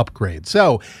Claims Upgrade.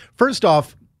 So, first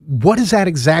off, what does that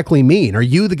exactly mean? Are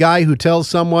you the guy who tells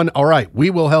someone, all right, we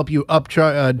will help you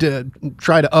try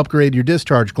to upgrade your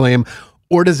discharge claim,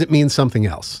 or does it mean something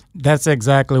else? That's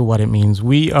exactly what it means.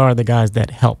 We are the guys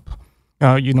that help.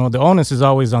 The onus is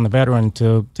always on the veteran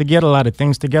to get a lot of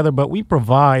things together, but we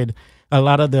provide a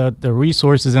lot of the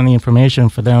resources and the information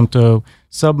for them to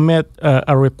submit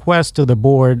a request to the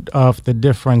board of the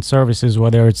different services,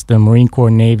 whether it's the Marine Corps,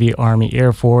 Navy, Army,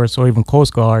 Air Force, or even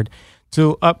Coast Guard,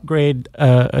 to upgrade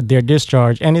their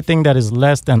discharge. Anything that is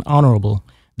less than honorable,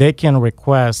 they can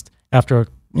request after,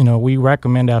 we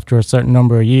recommend after a certain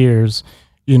number of years,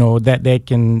 that they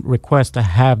can request to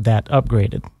have that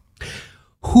upgraded.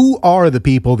 Who are the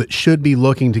people that should be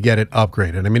looking to get it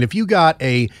upgraded? I mean, if you got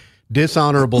a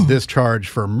dishonorable discharge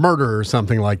for murder or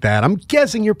something like that, I'm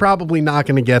guessing you're probably not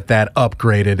going to get that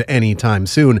upgraded anytime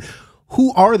soon.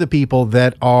 Who are the people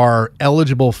that are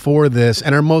eligible for this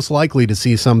and are most likely to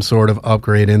see some sort of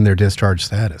upgrade in their discharge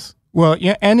status? Well,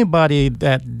 anybody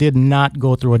that did not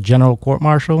go through a general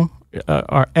court-martial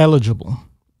are eligible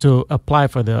to apply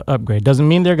for the upgrade. Doesn't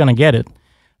mean they're going to get it.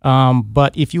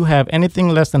 But if you have anything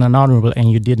less than an honorable and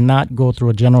you did not go through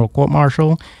a general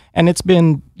court-martial, and it's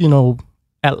been,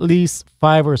 at least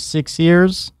 5 or 6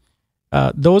 years,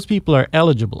 those people are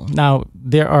eligible. Now,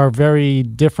 there are very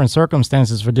different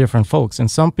circumstances for different folks,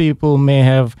 and some people may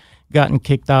have gotten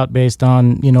kicked out based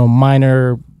on,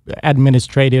 minor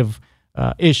administrative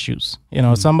issues.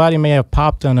 Somebody may have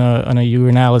popped on a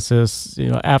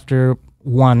urinalysis, after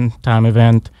one-time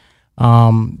event.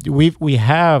 We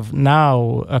have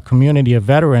now a community of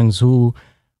veterans who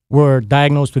were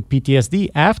diagnosed with PTSD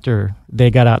after they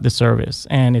got out the service.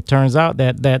 And it turns out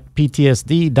that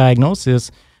PTSD diagnosis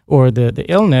or the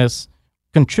illness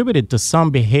contributed to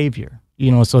some behavior.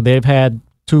 So they've had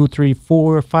 2, 3,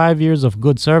 4, 5 years of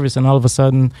good service, and all of a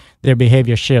sudden their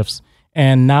behavior shifts.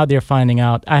 And now they're finding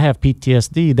out, I have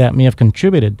PTSD that may have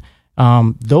contributed.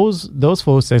 Those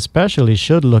folks especially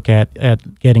should look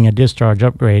at getting a discharge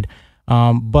upgrade.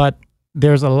 But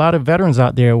there's a lot of veterans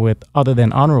out there with other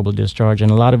than honorable discharge,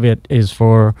 and a lot of it is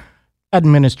for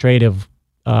administrative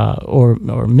or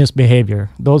misbehavior.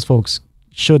 Those folks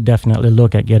should definitely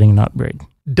look at getting an upgrade.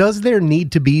 Does there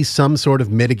need to be some sort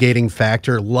of mitigating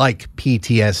factor like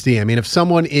PTSD? I mean, if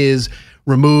someone is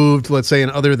removed, let's say,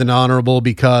 an other than honorable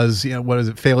because,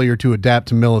 failure to adapt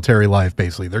to military life,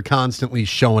 basically. They're constantly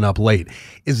showing up late.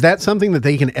 Is that something that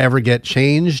they can ever get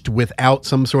changed without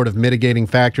some sort of mitigating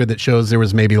factor that shows there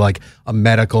was maybe like a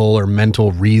medical or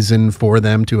mental reason for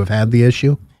them to have had the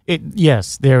issue?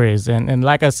 Yes, there is. And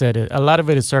like I said, a lot of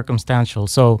it is circumstantial.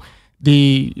 So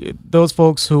those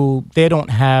folks who, they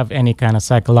don't have any kind of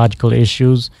psychological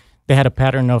issues, they had a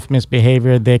pattern of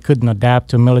misbehavior. They couldn't adapt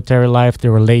to military life. They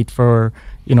were late for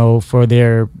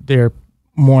their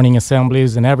morning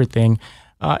assemblies and everything.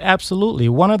 Absolutely.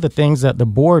 One of the things that the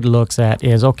board looks at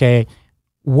is, okay,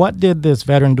 what did this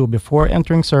veteran do before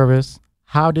entering service?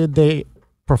 How did they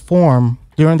perform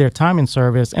during their time in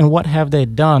service? And what have they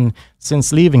done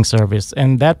since leaving service?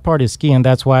 And that part is key. And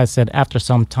that's why I said after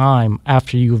some time,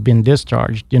 after you've been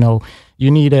discharged, you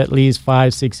need at least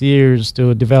 5-6 years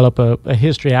to develop a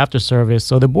history after service.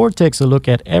 So the board takes a look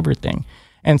at everything.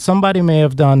 And somebody may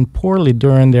have done poorly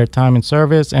during their time in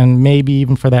service and maybe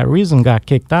even for that reason got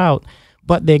kicked out,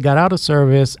 but they got out of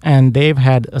service and they've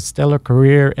had a stellar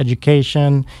career,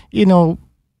 education.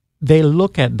 They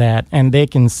look at that and they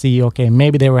can see, okay,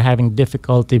 maybe they were having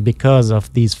difficulty because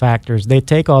of these factors. They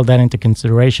take all that into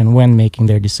consideration when making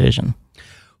their decision.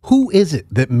 Who is it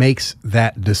that makes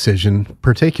that decision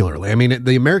particularly? I mean,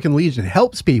 the American Legion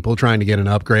helps people trying to get an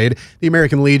upgrade. The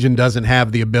American Legion doesn't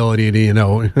have the ability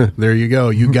to, there you go,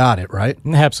 you got it, right?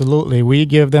 Absolutely. We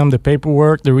give them the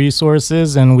paperwork, the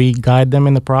resources, and we guide them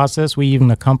in the process. We even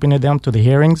accompany them to the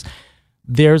hearings.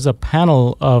 There's a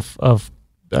panel of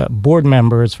board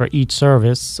members for each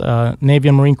service, Navy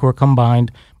and Marine Corps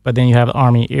combined, but then you have the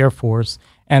Army, Air Force.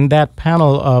 And that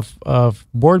panel of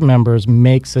board members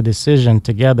makes a decision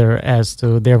together as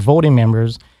to their voting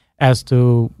members as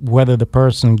to whether the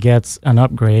person gets an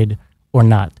upgrade or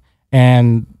not.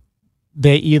 And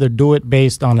they either do it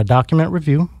based on a document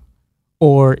review,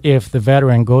 or if the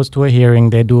veteran goes to a hearing,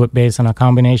 they do it based on a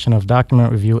combination of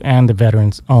document review and the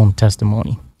veteran's own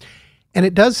testimony. And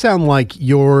it does sound like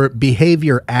your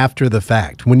behavior after the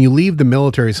fact. When you leave the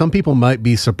military, some people might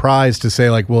be surprised to say,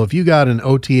 like, well, if you got an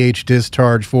OTH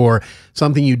discharge for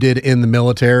something you did in the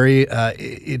military,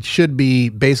 it should be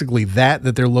basically that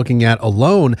they're looking at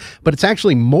alone. But it's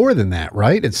actually more than that,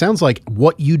 right? It sounds like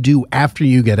what you do after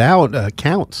you get out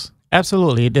counts.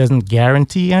 Absolutely. It doesn't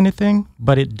guarantee anything,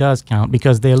 but it does count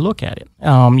because they look at it.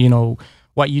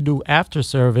 What you do after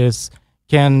service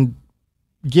can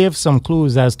give some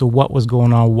clues as to what was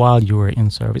going on while you were in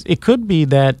service. It could be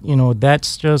that,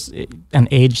 that's just an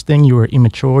age thing. You were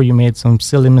immature. You made some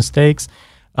silly mistakes.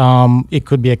 It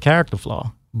could be a character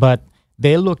flaw. But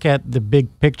they look at the big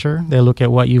picture. They look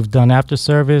at what you've done after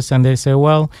service, and they say,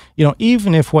 well,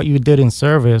 even if what you did in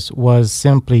service was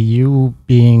simply you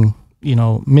being,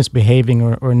 misbehaving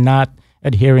or not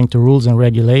adhering to rules and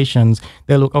regulations,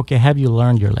 they look, okay, have you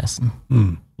learned your lesson?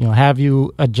 Have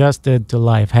you adjusted to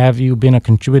life? Have you been a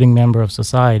contributing member of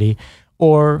society?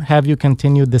 Or have you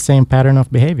continued the same pattern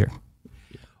of behavior?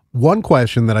 One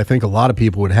question that I think a lot of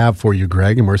people would have for you,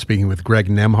 Greg, and we're speaking with Greg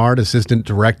Nembhard, Assistant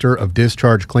Director of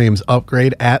Discharge Claims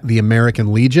Upgrade at the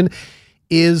American Legion,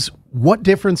 is what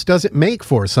difference does it make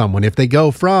for someone if they go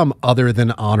from other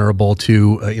than honorable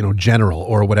to, general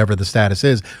or whatever the status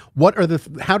is?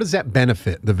 How does that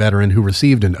benefit the veteran who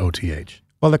received an OTH?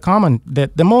 Well,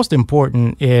 the most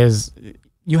important is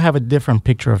you have a different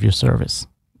picture of your service.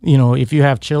 If you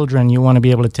have children, you want to be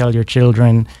able to tell your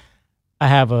children, I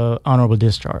have a honorable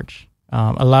discharge.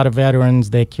 A lot of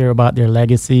veterans, they care about their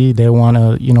legacy. They want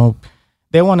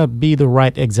to be the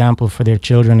right example for their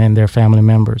children and their family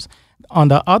members. On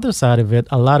the other side of it,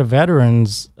 a lot of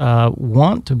veterans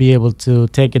want to be able to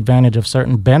take advantage of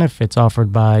certain benefits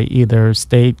offered by either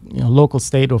local,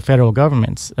 state, or federal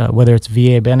governments, whether it's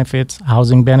VA benefits,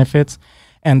 housing benefits,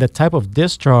 and the type of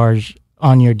discharge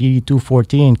on your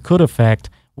DD-214 could affect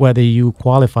whether you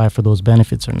qualify for those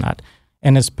benefits or not.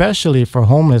 And especially for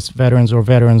homeless veterans or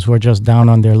veterans who are just down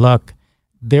on their luck,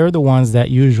 they're the ones that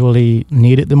usually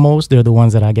need it the most. They're the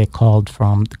ones that I get calls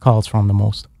from the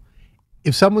most.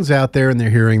 If someone's out there and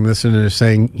they're hearing this and they're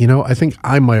saying, I think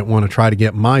I might want to try to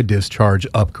get my discharge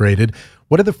upgraded,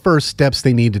 what are the first steps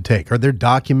they need to take? Are there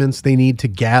documents they need to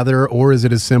gather, or is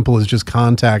it as simple as just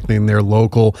contacting their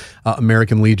local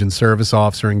American Legion service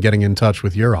officer and getting in touch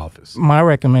with your office? My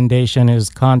recommendation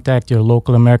is contact your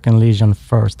local American Legion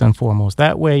first and foremost.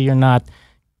 That way you're not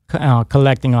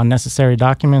collecting unnecessary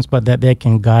documents, but that they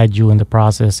can guide you in the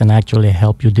process and actually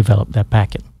help you develop that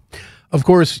packet. Of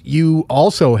course, you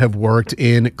also have worked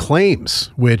in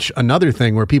claims, which another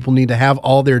thing where people need to have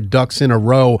all their ducks in a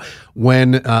row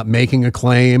when making a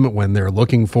claim, when they're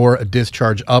looking for a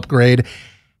discharge upgrade.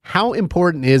 How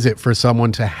important is it for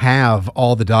someone to have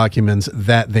all the documents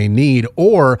that they need,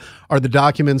 or are the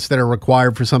documents that are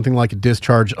required for something like a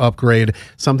discharge upgrade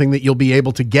something that you'll be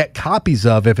able to get copies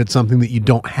of if it's something that you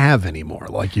don't have anymore,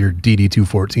 like your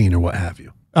DD-214 or what have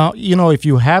you? If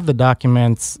you have the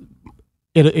documents,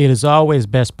 it is always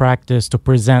best practice to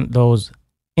present those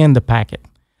in the packet.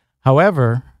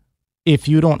 However, if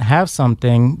you don't have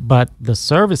something, but the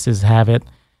services have it,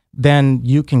 then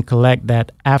you can collect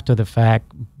that after the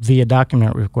fact via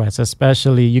document request.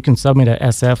 Especially, you can submit a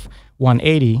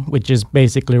SF-180, which is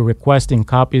basically requesting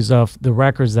copies of the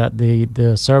records that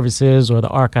the services or the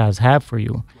archives have for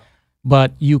you.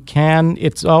 But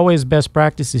it's always best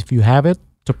practice if you have it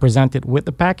to present it with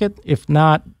the packet. If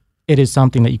not, it is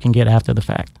something that you can get after the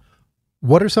fact.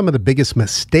 What are some of the biggest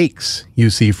mistakes you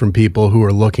see from people who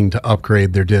are looking to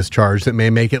upgrade their discharge that may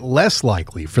make it less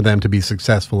likely for them to be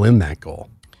successful in that goal?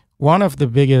 One of the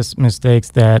biggest mistakes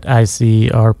that I see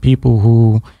are people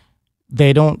who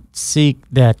they don't seek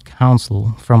that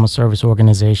counsel from a service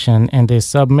organization, and they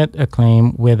submit a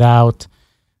claim without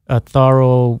a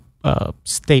thorough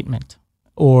statement.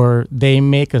 Or they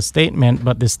make a statement,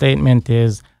 but the statement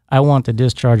is, I want a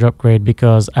discharge upgrade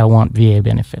because I want VA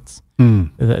benefits.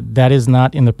 That is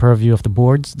not in the purview of the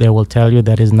boards. They will tell you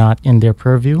that is not in their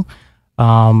purview.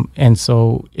 And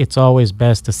so it's always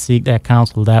best to seek that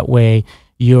counsel. That way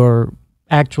you're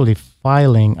actually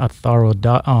filing a thorough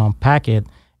packet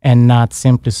and not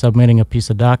simply submitting a piece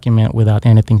of document without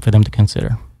anything for them to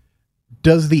consider.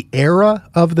 Does the era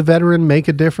of the veteran make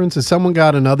a difference? If someone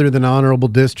got an other than honorable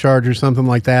discharge or something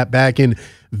like that back in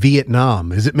Vietnam,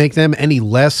 does it make them any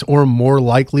less or more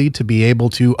likely to be able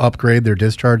to upgrade their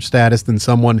discharge status than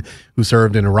someone who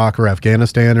served in Iraq or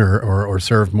Afghanistan or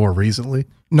served more recently?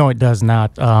 No, it does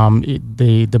not.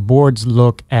 The boards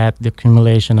look at the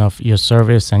accumulation of your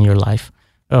service and your life.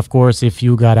 Of course, if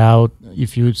you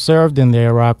served in the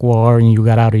Iraq War and you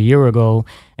got out a year ago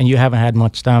and you haven't had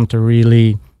much time to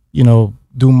really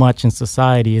do much in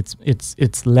society.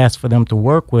 It's less for them to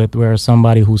work with, whereas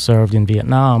somebody who served in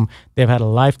Vietnam, they've had a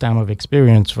lifetime of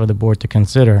experience for the board to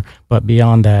consider. But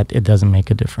beyond that, it doesn't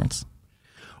make a difference.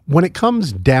 When it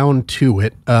comes down to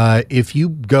it, if you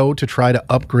go to try to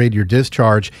upgrade your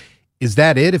discharge, is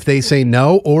that it if they say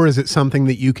no, or is it something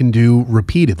that you can do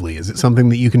repeatedly? Is it something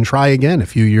that you can try again a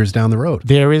few years down the road?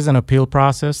 There is an appeal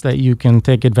process that you can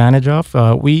take advantage of.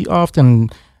 We often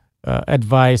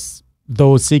advise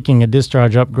those seeking a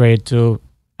discharge upgrade to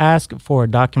ask for a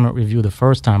document review the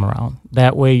first time around.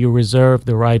 That way you reserve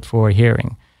the right for a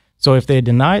hearing. So if they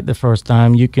deny it the first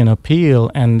time, you can appeal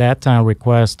and that time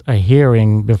request a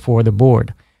hearing before the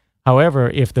board. However,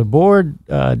 if the board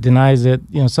denies it,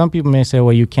 some people may say,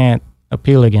 well, you can't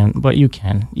appeal again, but you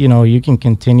can. You can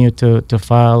continue to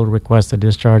file, request a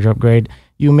discharge upgrade.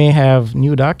 You may have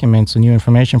new documents and new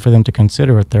information for them to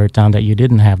consider a third time that you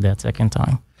didn't have that second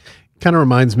time. Kind of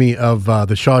reminds me of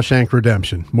the Shawshank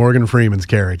Redemption, Morgan Freeman's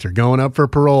character, going up for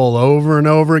parole over and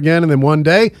over again, and then one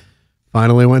day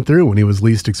finally went through when he was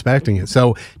least expecting it.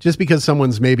 So just because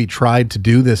someone's maybe tried to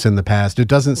do this in the past, it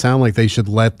doesn't sound like they should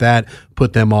let that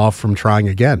put them off from trying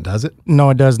again, does it? No,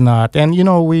 it does not. And,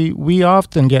 we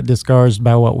often get discouraged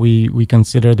by what we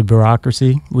consider the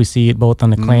bureaucracy. We see it both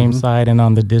on the claim side and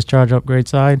on the discharge upgrade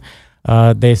side.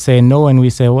 They say no, and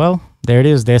we say, well, there it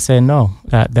is. They say no.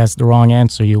 That's the wrong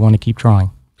answer. You want to keep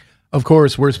trying. Of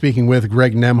course, we're speaking with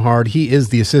Greg Nemhard. He is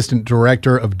the Assistant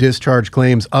Director of Discharge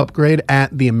Claims Upgrade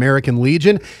at the American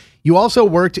Legion. You also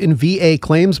worked in VA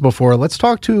claims before. Let's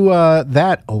talk to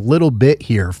that a little bit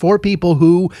here. For people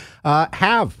who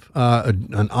have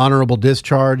an honorable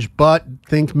discharge, but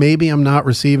think maybe I'm not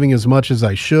receiving as much as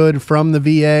I should from the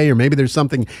VA, or maybe there's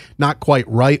something not quite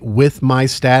right with my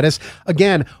status.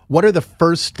 Again, what are the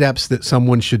first steps that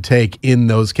someone should take in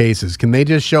those cases? Can they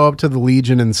just show up to the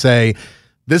Legion and say,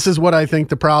 this is what I think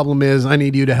the problem is, I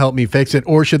need you to help me fix it?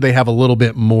 Or should they have a little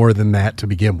bit more than that to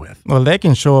begin with? Well, they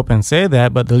can show up and say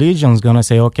that, but the Legion's going to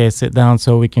say, okay, sit down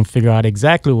so we can figure out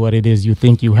exactly what it is you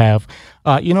think you have.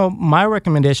 My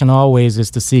recommendation always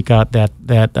is to seek out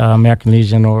that American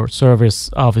Legion or service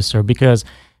officer, because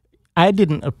I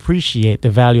didn't appreciate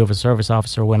the value of a service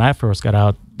officer when I first got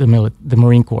out the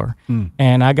Marine Corps.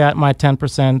 And I got my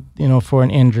 10%, for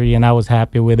an injury, and I was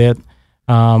happy with it.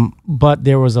 But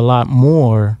there was a lot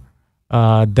more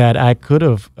that I could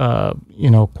have,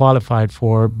 qualified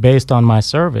for based on my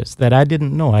service that I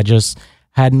didn't know. I just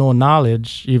had no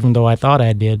knowledge, even though I thought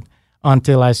I did,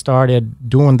 until I started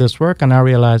doing this work. And I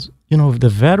realized, the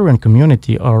veteran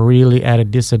community are really at a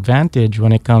disadvantage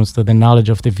when it comes to the knowledge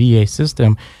of the VA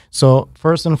system. So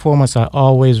first and foremost, I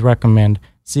always recommend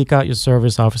seek out your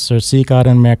service officer, seek out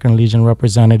an American Legion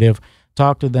representative,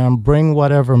 talk to them, bring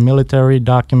whatever military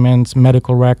documents,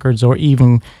 medical records, or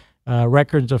even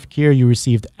records of care you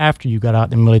received after you got out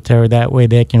the military. That way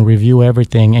they can review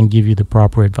everything and give you the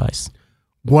proper advice.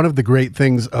 One of the great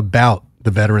things about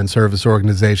the veteran service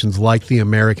organizations like the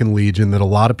American Legion that a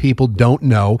lot of people don't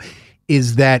know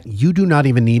is that you do not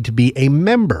even need to be a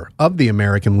member of the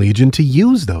American Legion to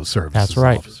use those services. That's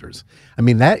right. Officers. I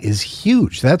mean, that is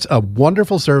huge. That's a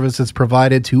wonderful service that's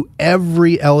provided to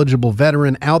every eligible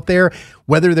veteran out there,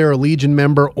 whether they're a Legion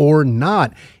member or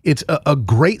not. It's a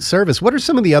great service. What are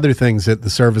some of the other things that the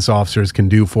service officers can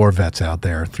do for vets out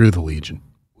there through the Legion?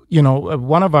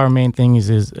 One of our main things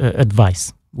is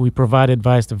advice. We provide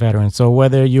advice to veterans. So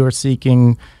whether you're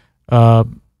seeking VA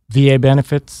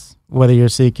benefits, whether you're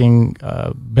seeking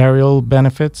burial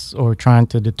benefits or trying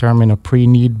to determine a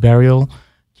pre-need burial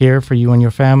care for you and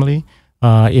your family,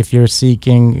 if you're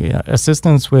seeking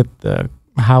assistance with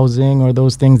housing or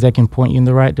those things that can point you in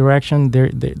the right direction,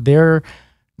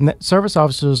 service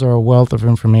officers are a wealth of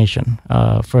information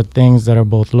for things that are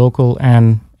both local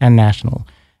and national.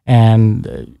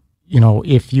 And,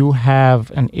 if you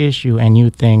have an issue and you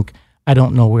think, I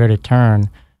don't know where to turn,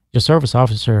 your service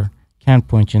officer can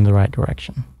point you in the right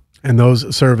direction. And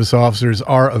those service officers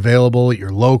are available at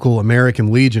your local American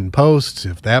Legion posts.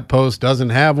 If that post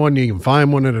doesn't have one, you can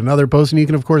find one at another post. And you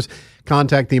can, of course,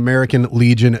 contact the American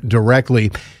Legion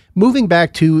directly. Moving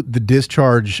back to the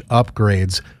discharge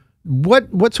upgrades,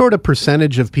 what sort of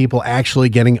percentage of people actually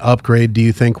getting upgrade do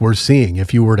you think we're seeing,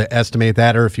 if you were to estimate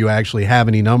that, or if you actually have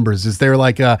any numbers? Is there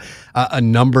like a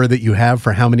number that you have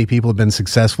for how many people have been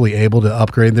successfully able to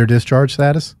upgrade their discharge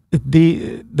status?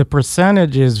 The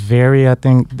percentages vary, I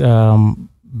think,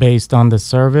 based on the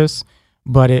service,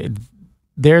 but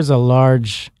there's a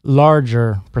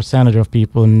larger percentage of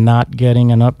people not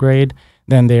getting an upgrade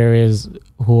than there is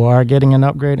who are getting an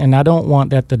upgrade. And I don't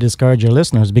want that to discourage your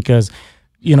listeners, because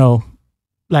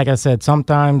like I said,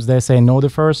 sometimes they say no the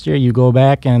first year, you go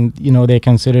back and, they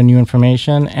consider new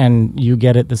information and you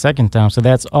get it the second time. So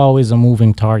that's always a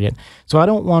moving target. So I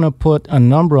don't want to put a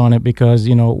number on it because,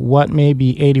 what may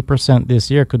be 80%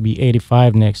 this year could be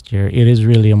 85 next year. It is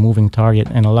really a moving target.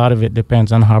 And a lot of it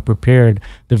depends on how prepared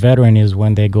the veteran is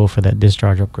when they go for that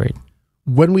discharge upgrade.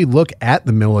 When we look at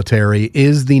the military,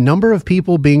 is the number of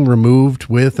people being removed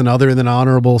with an other than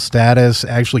honorable status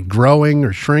actually growing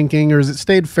or shrinking, or has it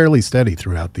stayed fairly steady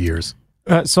throughout the years?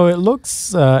 So it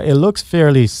looks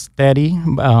fairly steady.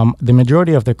 The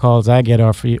majority of the calls I get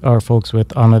are folks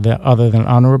with other than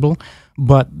honorable,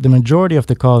 but the majority of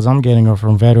the calls I'm getting are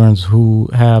from veterans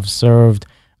who have served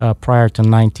prior to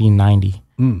 1990.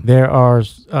 There are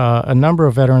a number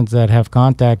of veterans that have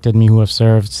contacted me who have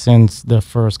served since the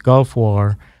first Gulf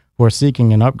War who are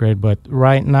seeking an upgrade. But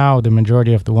right now, the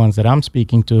majority of the ones that I'm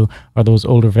speaking to are those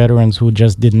older veterans who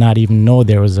just did not even know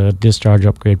there was a discharge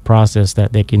upgrade process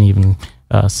that they can even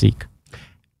seek.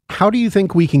 How do you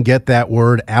think we can get that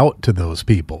word out to those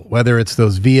people, whether it's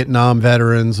those Vietnam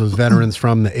veterans, those veterans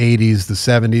from the 80s, the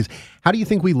 70s? How do you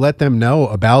think we let them know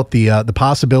about the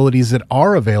possibilities that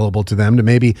are available to them to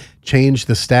maybe change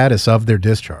the status of their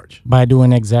discharge? By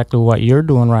doing exactly what you're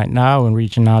doing right now and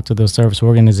reaching out to those service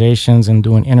organizations and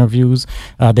doing interviews.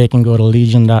 They can go to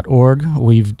legion.org.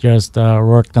 We've just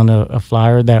worked on a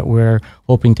flyer that we're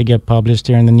hoping to get published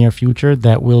here in the near future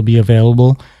that will be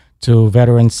available to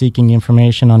veterans seeking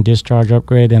information on discharge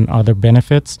upgrade and other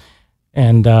benefits,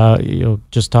 and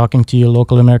just talking to your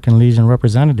local American Legion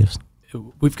representatives.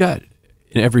 We've got,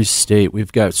 in every state,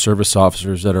 we've got service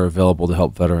officers that are available to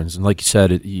help veterans. And like you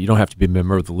said, you don't have to be a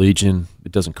member of the Legion.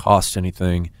 It doesn't cost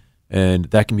anything. And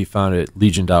that can be found at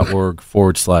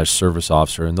legion.org/service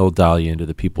officer, and they'll dial you into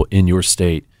the people in your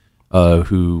state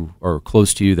who are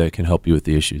close to you that can help you with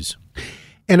the issues.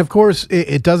 And of course,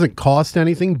 it doesn't cost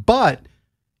anything, but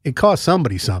it costs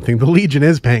somebody something. The Legion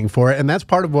is paying for it, and that's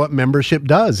part of what membership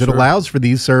does. It allows for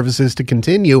these services to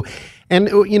continue. And,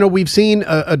 we've seen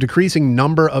a decreasing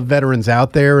number of veterans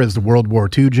out there as the World War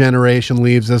II generation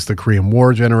leaves us, the Korean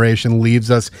War generation leaves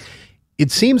us. It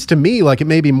seems to me like it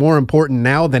may be more important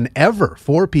now than ever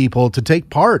for people to take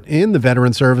part in the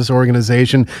veteran service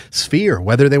organization sphere,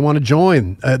 whether they want to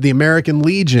join the American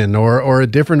Legion or a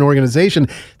different organization.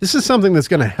 This is something that's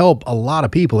going to help a lot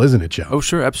of people, isn't it, Joe? Oh,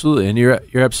 sure, absolutely. And you're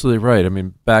absolutely right. I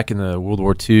mean, back in the World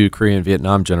War II, Korean,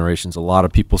 Vietnam generations, a lot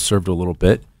of people served a little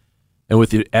bit. And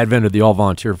with the advent of the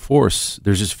all-volunteer force,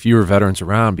 there's just fewer veterans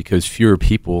around because fewer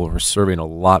people are serving a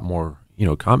lot more,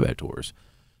 combat tours.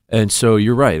 And so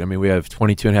you're right. I mean, we have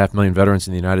 22.5 million veterans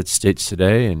in the United States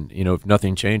today, and if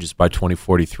nothing changes by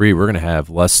 2043, we're going to have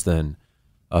less than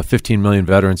 15 million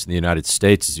veterans in the United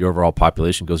States as the overall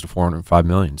population goes to 405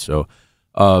 million. So,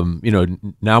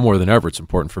 now more than ever, it's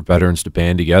important for veterans to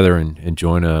band together and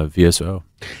join a VSO.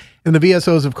 And the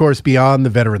VSOs, of course, beyond the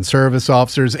veteran service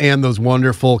officers and those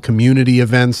wonderful community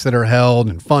events that are held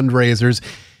and fundraisers.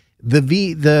 The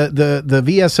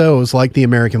VSOs, like the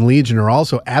American Legion, are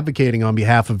also advocating on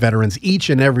behalf of veterans each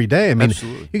and every day. I mean,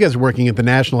 Absolutely. You guys are working at the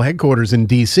national headquarters in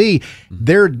D.C.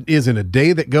 There isn't a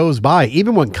day that goes by.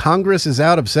 Even when Congress is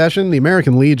out of session, the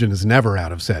American Legion is never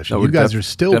out of session. No, you guys are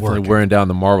still definitely working. wearing down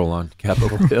the marble on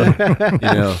Capitol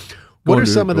Hill. What are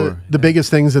some of the biggest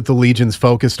things that the Legion's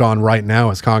focused on right now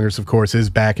as Congress, of course,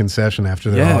 is back in session after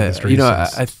their August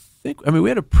recess? I think we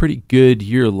had a pretty good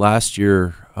year last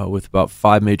year with about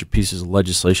 5 major pieces of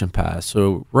legislation passed.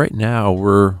 So right now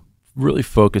we're really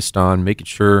focused on making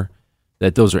sure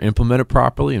that those are implemented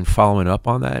properly and following up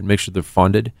on that and make sure they're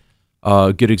funded.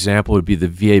 A good example would be the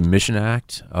VA Mission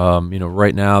Act.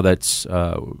 Right now that's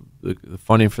the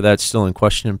funding for that's still in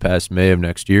question past May of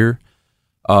next year.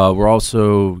 We're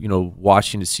also,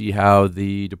 watching to see how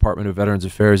the Department of Veterans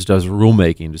Affairs does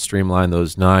rulemaking to streamline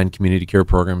those 9 community care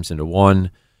programs into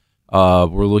one.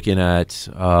 We're looking at,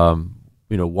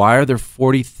 why are there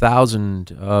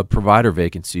 40,000 provider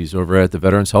vacancies over at the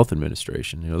Veterans Health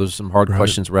Administration? Those are some hard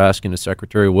questions we're asking to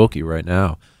Secretary Wilkie right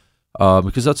now,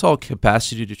 because that's all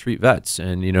capacity to treat vets.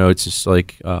 And, it's just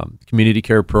like community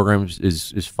care programs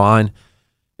is fine,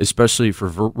 especially for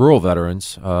rural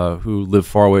veterans who live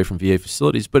far away from VA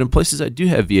facilities. But in places that do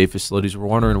have VA facilities, we're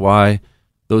wondering why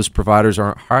those providers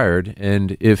aren't hired.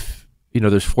 And if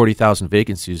there's 40,000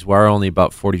 vacancies, why are only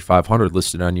about 4,500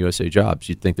 listed on USA Jobs?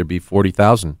 You'd think there'd be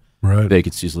 40,000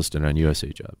 vacancies listed on USA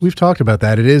Jobs. We've talked about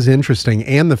that. It is interesting.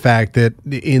 And the fact that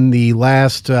in the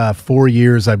last 4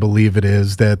 years, I believe it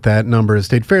is, that number has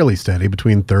stayed fairly steady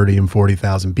between 30 and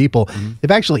 40,000 people.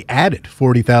 They've actually added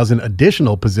 40,000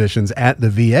 additional positions at the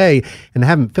VA and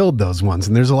haven't filled those ones.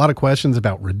 And there's a lot of questions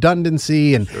about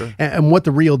redundancy and what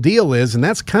the real deal is. And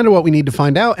that's kind of what we need to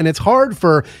find out. And it's hard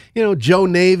for, Joe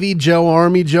Navy, Joe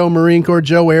Army, Joe Marine Corps,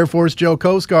 Joe Air Force, Joe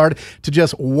Coast Guard to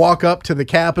just walk up to the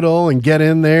Capitol and get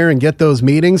in there and get those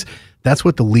meetings. That's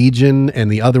what the Legion and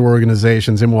the other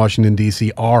organizations in Washington,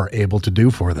 D.C. are able to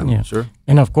do for them. Yeah, sure.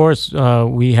 And of course,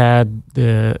 we had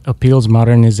the Appeals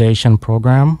Modernization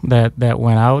Program that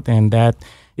went out, and that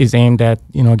is aimed at,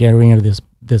 getting rid of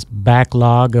this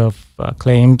backlog of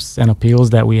claims and appeals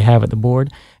that we have at the board.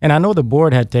 And I know the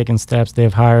board had taken steps.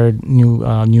 They've hired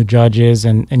new judges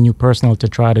and new personnel to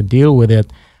try to deal with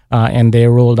it. And they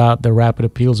rolled out the Rapid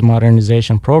Appeals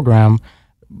Modernization Program,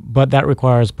 but that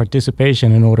requires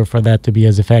participation in order for that to be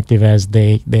as effective as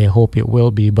they hope it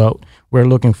will be. But we're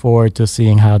looking forward to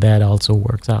seeing how that also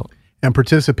works out. And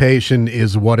participation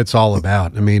is what it's all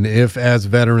about. I mean, if as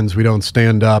veterans we don't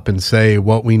stand up and say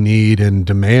what we need and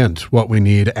demand what we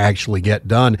need actually get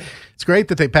done, it's great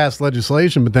that they pass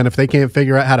legislation, but then if they can't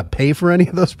figure out how to pay for any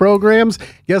of those programs,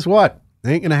 guess what? It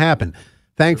ain't going to happen.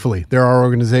 Thankfully, there are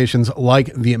organizations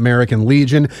like the American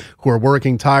Legion who are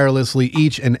working tirelessly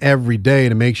each and every day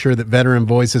to make sure that veteran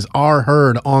voices are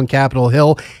heard on Capitol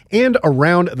Hill and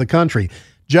around the country.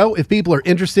 Joe, if people are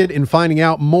interested in finding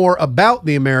out more about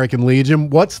the American Legion,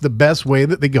 what's the best way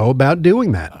that they go about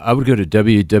doing that? I would go to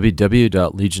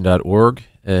www.legion.org,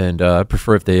 and I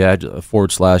prefer if they add a /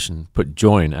 and put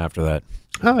join after that.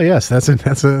 Oh, yes, that's a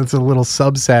little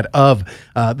subset of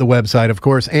the website, of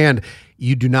course, and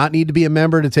you do not need to be a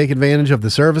member to take advantage of the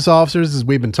service officers, as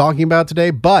we've been talking about today.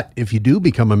 But if you do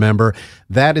become a member,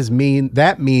 that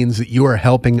means that you are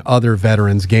helping other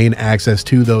veterans gain access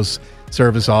to those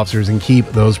service officers and keep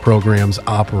those programs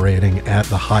operating at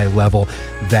the high level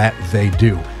that they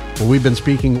do. Well, we've been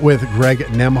speaking with Greg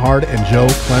Nembhard and Joe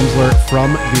Klenzler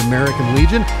from the American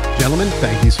Legion. Gentlemen,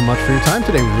 thank you so much for your time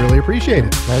today. We really appreciate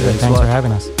it. Pleasure. Thanks for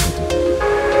having us.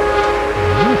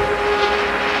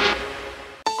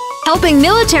 Helping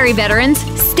military veterans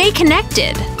stay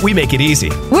connected. We make it easy.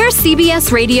 We're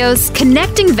CBS Radio's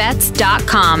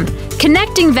ConnectingVets.com.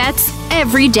 Connecting vets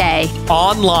every day.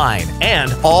 Online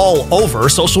and all over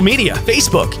social media.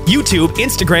 Facebook, YouTube,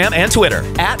 Instagram, and Twitter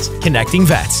at Connecting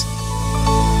Vets.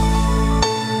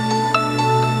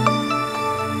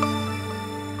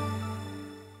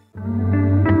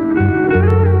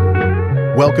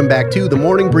 Welcome back to the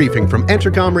morning briefing from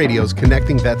Entercom Radio's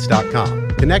ConnectingVets.com.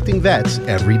 Connecting vets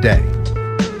every day.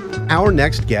 Our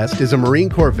next guest is a Marine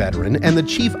Corps veteran and the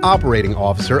Chief Operating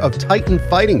Officer of Titan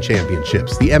Fighting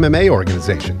Championships, the MMA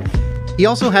organization. He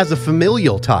also has a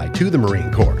familial tie to the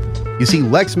Marine Corps. You see,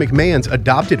 Lex McMahon's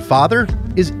adopted father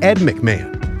is Ed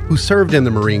McMahon, who served in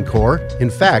the Marine Corps,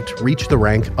 in fact, reached the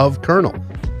rank of colonel.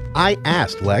 I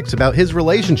asked Lex about his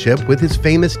relationship with his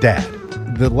famous dad.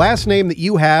 The last name that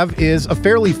you have is a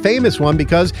fairly famous one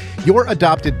because your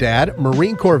adopted dad,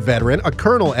 Marine Corps veteran, a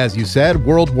colonel, as you said,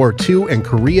 World War II and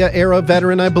Korea era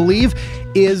veteran, I believe,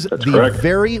 is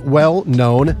very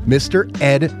well-known Mr.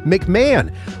 Ed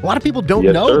McMahon. A lot of people don't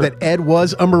know that Ed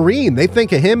was a Marine. They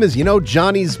think of him as,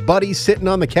 Johnny's buddy sitting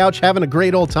on the couch having a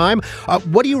great old time.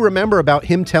 What do you remember about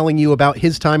him telling you about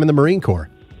his time in the Marine Corps?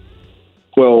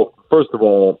 Well, first of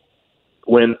all,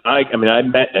 when I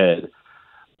met Ed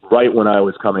right when I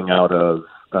was coming out of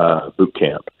boot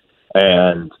camp.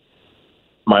 And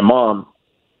my mom,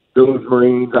 those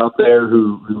Marines out there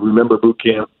who remember boot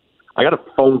camp, I got a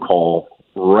phone call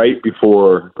right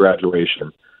before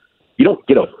graduation. You don't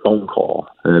get a phone call.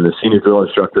 And the senior drill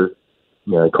instructor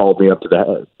called me up to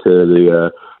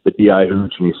the DI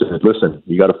hooch, and he said, "Listen,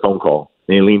 you got a phone call."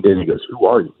 And he leaned in and he goes, "Who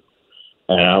are you?"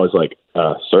 And I was like,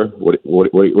 "Sir, what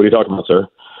are you talking about, sir?"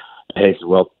 And he said,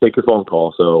 "Well, take your phone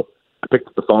call." So I picked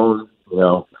up the phone,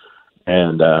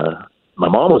 and my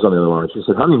mom was on the other line. She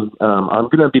said, "Honey, I'm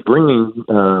going to be bringing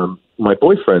my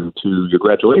boyfriend to your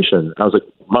graduation." I was like,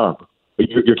 "Mom,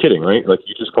 you're kidding, right? Like,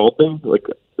 you just called me? Like,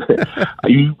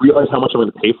 you realize how much I'm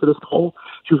going to pay for this call?"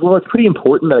 She was, "Well, it's pretty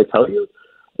important that I tell you.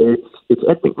 It's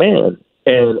Ed McMahon."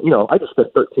 And, I just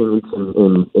spent 13 weeks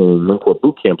in Marine Corps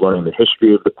boot camp learning the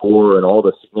history of the Corps and all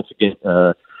the significant,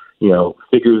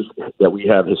 figures that we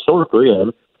have historically.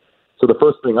 And so the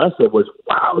first thing I said was,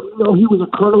 "Wow, he was a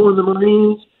colonel in the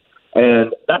Marines?"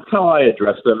 And that's how I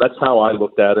addressed him. That's how I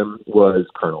looked at him, was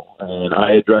colonel. And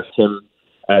I addressed him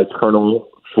as colonel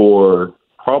for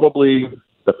probably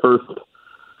the first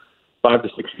 5 to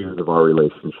 6 years of our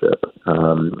relationship.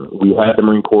 We had the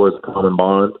Marine Corps as a common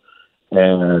bond.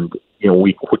 And,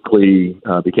 we quickly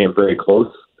became very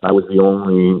close. I was the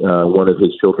only one of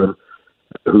his children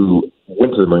who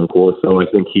went to the Marine Corps. So I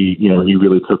think he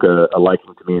really took a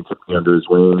liking to me and took me under his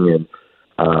wing. And,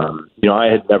 I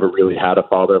had never really had a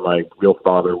father. My real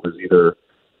father was either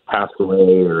passed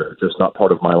away or just not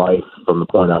part of my life from the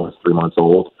point I was 3 months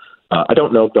old. I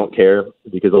don't care,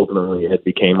 because ultimately it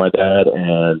became my dad.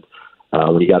 And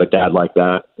when you got a dad like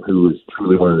that, who is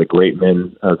truly one of the great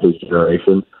men of his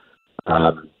generation,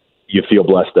 you feel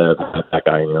blessed to have that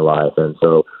guy in your life. And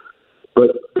so,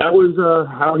 but that was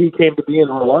how he came to be in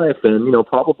our life. And,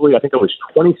 probably, I think I was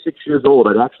 26 years old.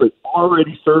 I'd actually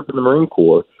already served in the Marine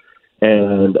Corps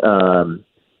and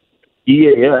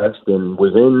EAS, and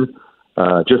was in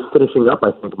just finishing up,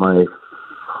 I think, I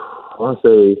want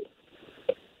to say,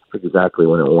 I forget exactly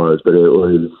when it was, but it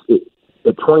was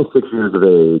at 26 years of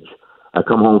age. I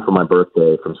come home for my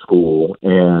birthday from school,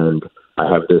 and I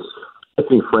have this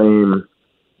Tiffany frame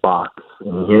box,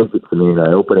 and he hands it to me, and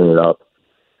I open it up.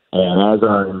 And as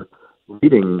I'm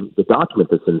reading the document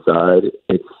that's inside,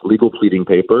 it's legal pleading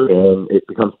paper, and it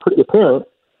becomes pretty apparent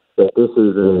that this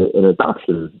is an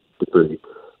adoption decree.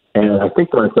 And I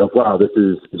think to myself, wow, this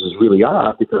is really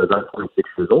odd, because I'm 26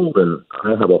 years old and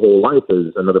I have a whole life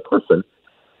as another person.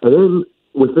 And then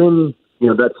within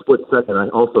that split second, I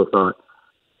also thought,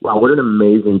 wow, what an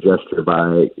amazing gesture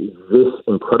by this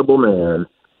incredible man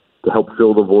to help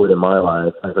fill the void in my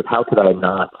life. I was like, how could I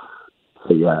not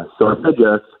say yes? So I said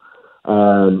yes.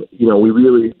 And, we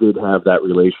really did have that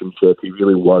relationship. He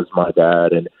really was my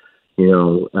dad. And,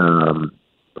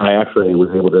 I actually was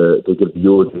able to give the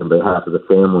eulogy on behalf of the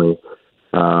family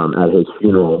at his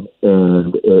funeral.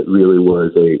 And it really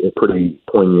was a pretty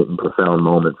poignant and profound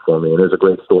moment for me. And there's a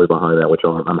great story behind that, which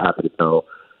I'm happy to tell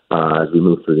as we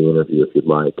move through the interview, if you'd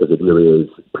like, because it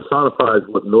really personifies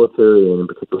what military and in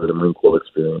particular the Marine Corps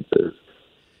experience is.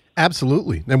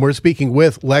 Absolutely. And we're speaking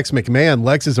with Lex McMahon.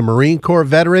 Lex is a Marine Corps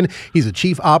veteran. He's a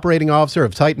chief operating officer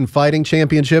of Titan Fighting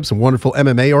Championships, a wonderful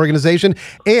MMA organization,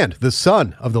 and the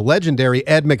son of the legendary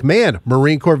Ed McMahon,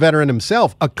 Marine Corps veteran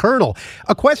himself, a colonel.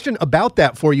 A question about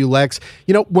that for you, Lex.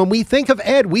 When we think of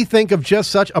Ed, we think of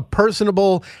just such a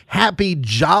personable, happy,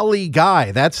 jolly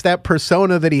guy. That's that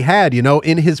persona that he had,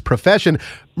 in his profession.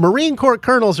 Marine Corps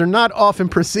colonels are not often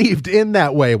perceived in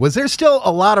that way. Was there still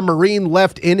a lot of Marine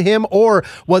left in him, or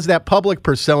was that public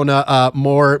persona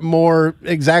more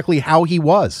exactly how he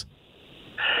was?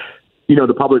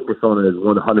 The public persona is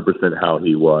 100% how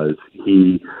he was.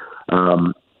 He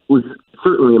was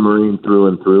certainly a Marine through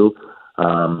and through,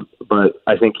 but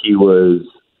I think he was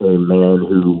a man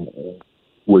who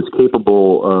was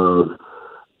capable of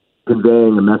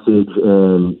conveying a message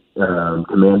and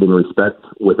commanding respect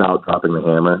without dropping the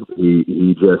hammer.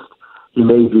 He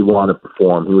made you want to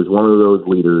perform. He was one of those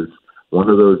leaders, one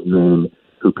of those men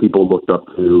who people looked up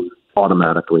to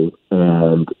automatically,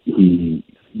 and he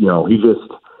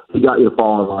got you to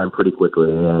fall in line pretty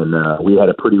quickly. And we had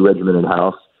a pretty regimented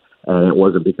house, and it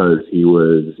wasn't because he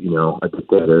was a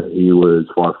dictator. He was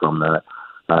far from that.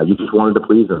 You just wanted to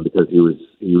please him because he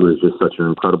was just such an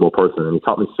incredible person, and he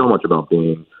taught me so much about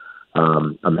being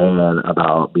a man,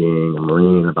 about being a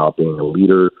Marine, about being a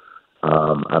leader,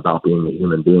 about being a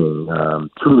human being.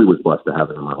 Truly was blessed to have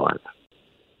him in my life.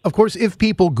 Of course, if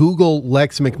people Google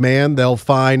Lex McMahon, they'll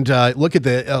find, look at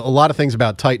a lot of things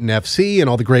about Titan FC and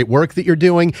all the great work that you're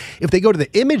doing. If they go to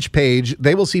the image page,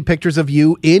 they will see pictures of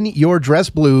you in your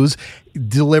dress blues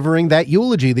delivering that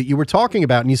eulogy that you were talking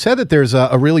about. And you said that there's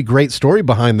a really great story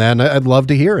behind that, and I'd love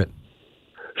to hear it.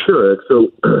 Sure. So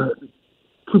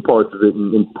two parts of it,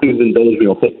 and please indulge me,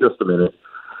 it'll take just a minute.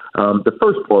 The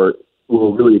first part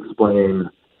will really explain,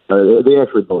 they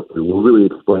actually both do, will really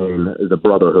explain the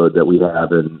brotherhood that we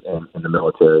have in the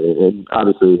military. And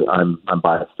obviously, I'm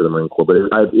biased to the Marine Corps, but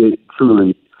it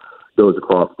truly goes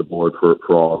across the board for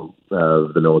all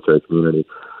the military community.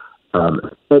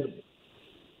 Ed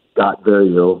got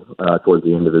very ill towards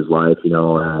the end of his life,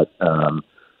 I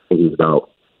think he was about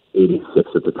 86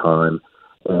 at the time.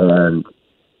 And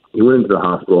he went into the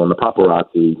hospital, and the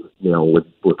paparazzi,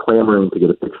 were clamoring to get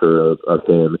a picture of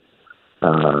him,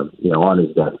 on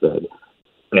his deathbed.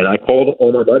 And I called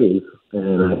all my buddies,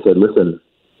 and I said, listen,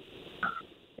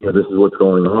 this is what's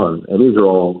going on. And these are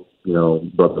all,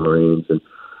 brother Marines.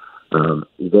 And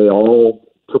they all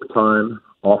took time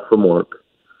off from work.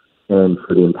 And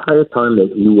for the entire time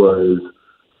that he was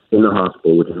in the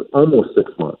hospital, which is almost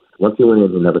 6 months, once he went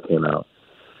in, he never came out.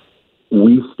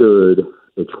 We stood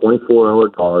a 24-hour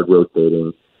guard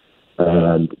rotating,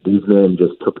 and these men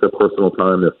just took their personal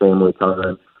time, their family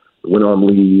time, went on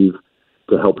leave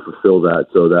to help fulfill that,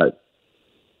 so that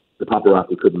the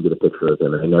paparazzi couldn't get a picture of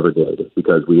him, and they never did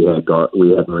because we had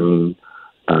Marines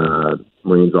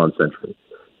on sentry.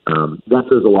 That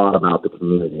says a lot about the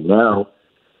community. Now,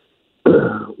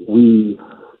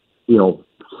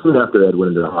 soon after Ed went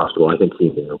into the hospital, I think he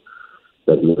knew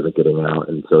that he wasn't getting out,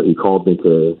 and so he called me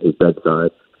to his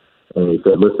bedside, and he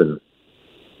said, "Listen,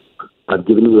 I've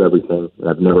given you everything, and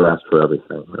I've never asked for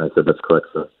everything." And I said, "That's correct,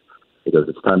 sir." He goes,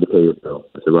 "It's time to pay your bill."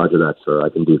 I said, "Roger that, sir. I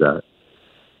can do that."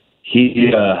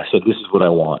 He said, "This is what I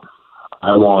want.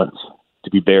 I want to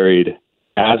be buried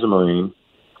as a Marine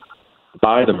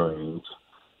by the Marines,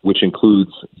 which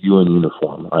includes you in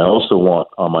uniform. I also want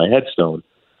on my headstone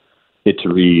it to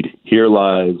read, 'Here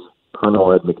lies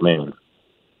Colonel Ed McMahon,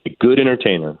 a good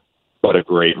entertainer, but a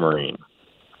great Marine.'"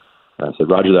 And I said,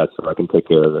 "Roger that, sir. I can take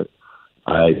care of it."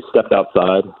 I stepped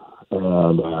outside,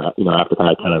 and after that,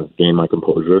 I kind of gained my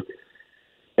composure,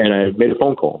 and I made a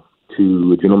phone call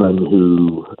to a gentleman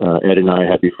who Ed and I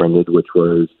had befriended, which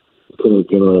was Lieutenant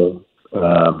General.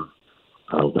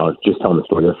 I was just telling the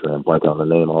story yesterday. I'm blanking on the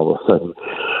name all of a sudden.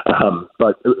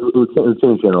 But Lieutenant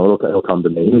General, it'll come to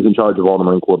me. He was in charge of all the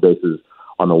Marine Corps bases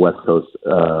on the West Coast.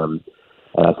 And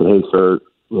I said, "Hey, sir,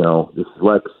 this is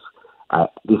Lex.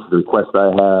 This is the request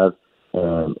I have."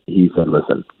 And he said,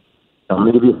 "Listen, I'm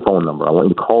going to give you a phone number. I want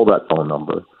you to call that phone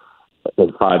number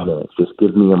in 5 minutes. Just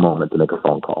give me a moment to make a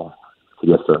phone call." I said,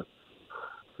 "Yes, sir."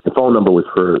 The phone number was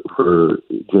for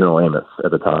General Amos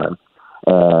at the time,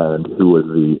 and who was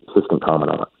the assistant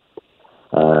commandant.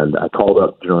 And I called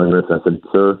up General Amos and I said,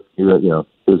 "Sir,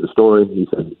 here's the story." He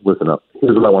said, "Listen up.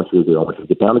 Here's what I want you to do. I want you to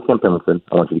get down to Camp Pendleton.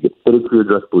 I want you to get fitted for your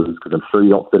dress blues because I'm sure you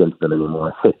don't fit into them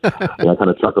anymore." I kind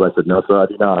of chuckled. I said, "No, sir, I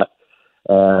do not."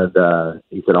 And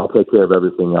he said, "I'll take care of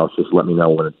everything else. Just let me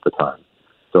know when it's the time."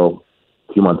 So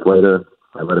a few months later,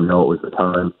 I let him know it was the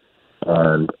time.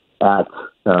 And at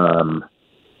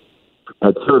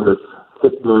service,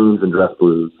 50 Marines in dress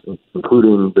blues,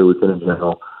 including the Lieutenant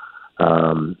General,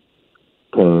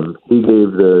 came. He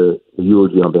gave the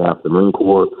eulogy on behalf of the Marine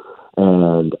Corps,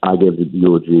 and I gave the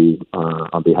eulogy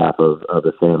on behalf of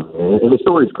the family. And the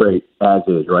story's great as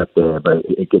is right there, but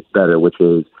it gets better, which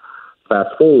is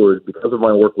fast forward, because of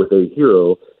my work with A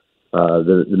Hero,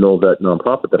 the Mill Vet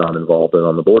nonprofit that I'm involved in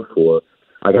on the board for,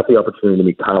 I got the opportunity to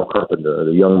meet Kyle Carpenter,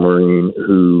 the young Marine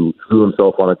who threw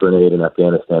himself on a grenade in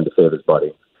Afghanistan to save his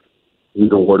buddy.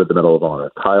 He's awarded the Medal of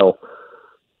Honor. Kyle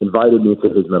invited me to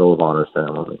his Medal of Honor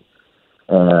ceremony,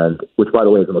 and which, by the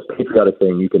way, is the most patriotic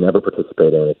thing you can ever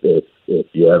participate in. If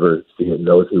you ever see it, and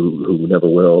those who never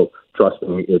will, trust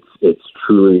me, it's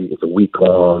truly a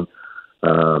week-long,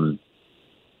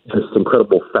 just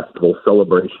incredible festival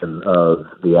celebration of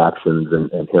the actions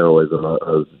and heroism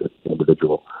of the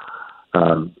individual.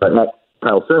 But at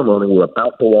Kyle's ceremony, we're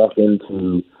about to walk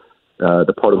into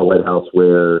the part of the White House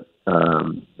where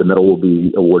the medal will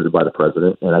be awarded by the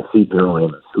president, and I see General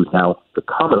Amos, who's now the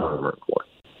Commandant of the Marine Corps.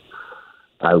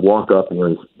 I walk up,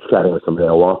 and he's chatting with somebody.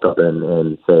 I walk up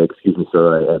and say, "Excuse me,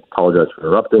 sir, I apologize for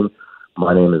interrupting.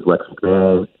 My name is Lex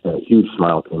McMahon," and a huge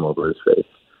smile came over his face.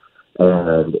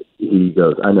 And he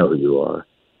goes, "I know who you are."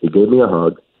 He gave me a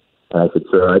hug, and I said,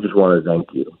 "Sir, I just want to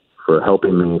thank you for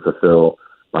helping me fulfill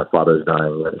my father's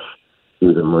dying wish. He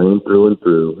was a Marine through and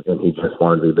through, and he just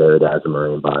wanted to be buried as a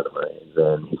Marine by the Marines."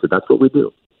 And he said, "That's what we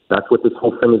do. That's what this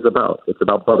whole thing is about. It's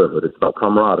about brotherhood. It's about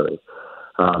camaraderie."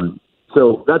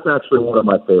 So that's actually one of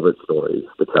my favorite stories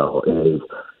to tell, is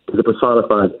because it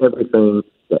personifies everything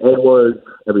that Ed was,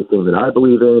 everything that I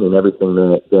believe in, and everything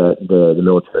that the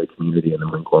military community and the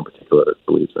Marine Corps in particular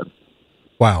believes in.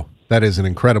 Wow. That is an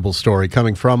incredible story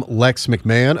coming from Lex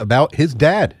McMahon about his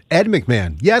dad, Ed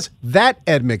McMahon. Yes, that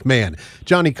Ed McMahon,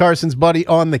 Johnny Carson's buddy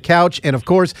on the couch, and of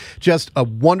course, just a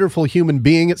wonderful human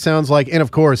being, it sounds like, and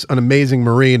of course, an amazing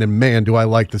Marine, and man, do I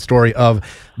like the story of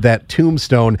that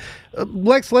tombstone.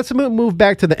 Lex, let's move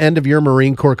back to the end of your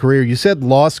Marine Corps career. You said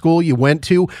law school you went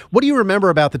to. What do you remember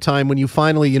about the time when you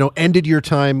finally, ended your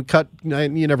time,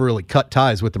 you never really cut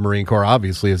ties with the Marine Corps,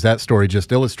 obviously, as that story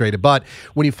just illustrated, but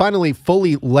when you finally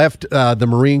fully left the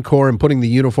Marine Corps and putting the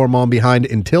uniform on behind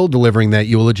until delivering that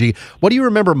eulogy, what do you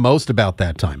remember most about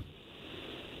that time?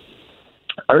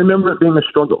 I remember it being a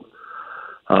struggle,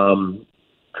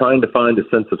 trying to find a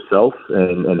sense of self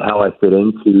and how I fit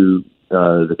into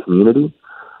the community.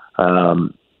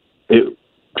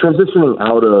 Transitioning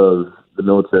out of the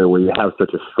military where you have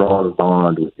such a strong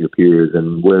bond with your peers,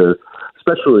 and where,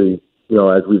 especially,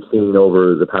 as we've seen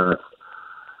over the past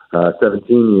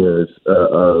 17 years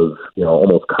of,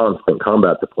 almost constant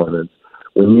combat deployments,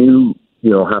 when you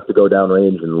have to go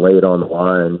downrange and lay it on the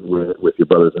line with your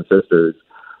brothers and sisters,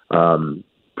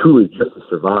 truly just to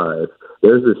survive,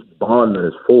 there's this bond that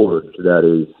is forged that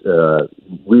is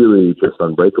really just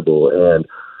unbreakable, and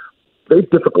very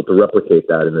difficult to replicate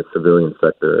that in the civilian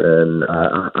sector. And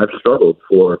I've struggled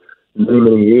for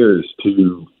many years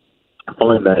to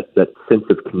find that sense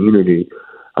of community.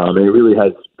 And it really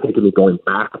has taken me going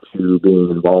back to being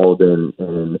involved in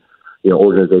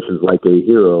organizations like A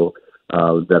Hero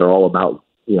that are all about,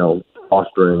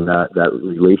 fostering that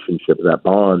relationship, that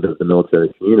bond of the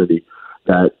military community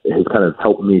that has kind of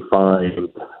helped me find,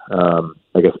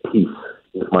 peace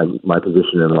with my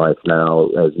position in life now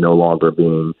as no longer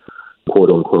being quote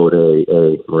unquote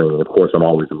a Marine. Of course, I'm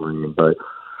always a Marine, but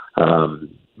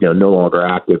no longer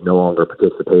active, no longer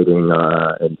participating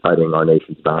in fighting our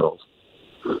nation's battles.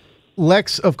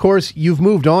 Lex, of course, you've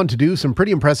moved on to do some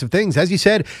pretty impressive things. As you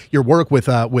said, your work with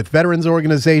veterans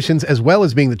organizations, as well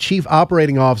as being the chief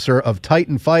operating officer of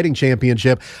Titan Fighting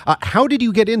Championship. How did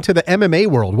you get into the MMA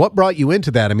world? What brought you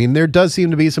into that? I mean, there does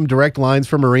seem to be some direct lines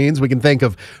for Marines. We can think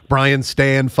of Brian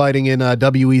Stan fighting in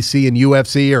WEC and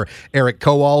UFC, or Eric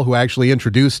Kowal, who actually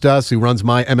introduced us, who runs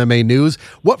My MMA News.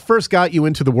 What first got you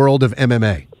into the world of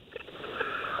MMA?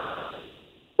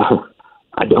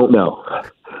 I don't know.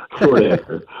 Short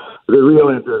answer. The real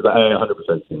answer is I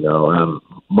 100% say no.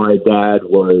 My dad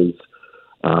was,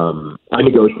 I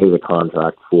negotiated a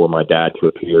contract for my dad to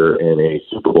appear in a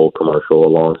Super Bowl commercial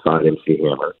alongside MC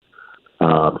Hammer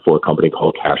for a company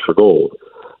called Cash for Gold.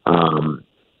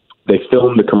 They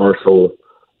filmed the commercial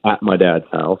at my dad's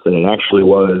house, and it actually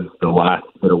was the last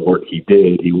bit of work he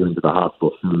did. He went into the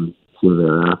hospital soon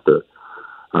thereafter.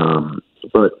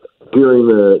 But during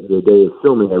the day of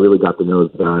filming, I really got to know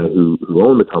the guy who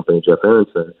owned the company, Jeff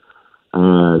Aronson,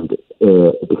 and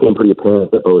it became pretty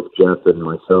apparent that both Jeff and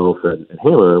myself and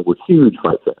Hammer were huge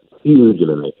fight fans, huge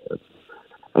MMA fans.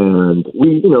 And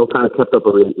we, kind of kept up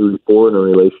a rapport and a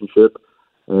relationship.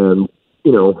 And,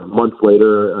 months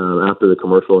later, after the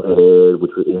commercial had aired,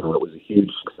 which was, it was a huge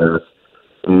success.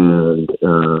 And,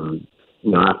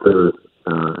 after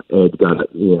Ed got,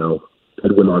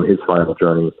 Ed went on his final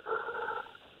journey,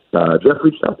 Jeff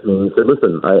reached out to me and said,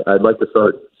 listen, I'd like to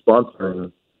start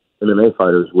sponsoring MMA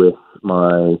fighters with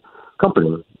my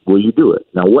company. Will you do it?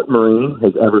 Now, what Marine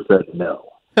has ever said no?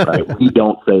 Right? We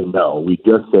don't say no. We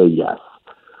just say yes.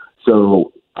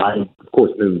 So I, of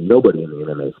course, knew nobody in the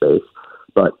MMA space,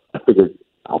 but I figured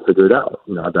I'll figure it out.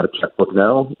 I've got a checkbook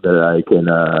now that I can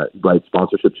write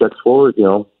sponsorship checks for.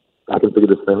 I can figure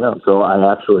this thing out. So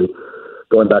I actually,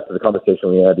 going back to the conversation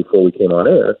we had before we came on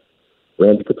air,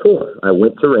 Randy Couture. I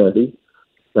went to Randy.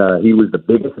 He was the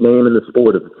biggest name in the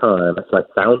sport at the time. So I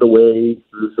found a way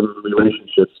through some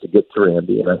relationships to get to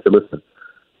Randy. And I said, listen,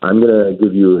 I'm going to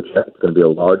give you a check. It's going to be a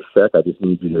large check. I just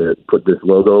need you to put this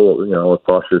logo,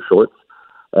 across your shorts.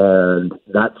 And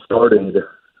that started,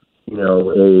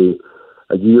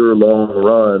 a year-long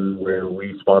run where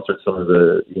we sponsored some of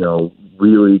the,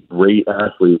 really great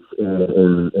athletes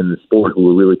in the sport who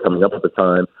were really coming up at the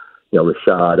time.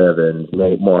 Rashad Evans,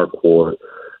 Nate Marquardt,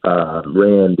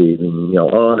 Randy, and,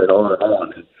 on and on and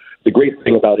on. And the great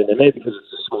thing about MMA, because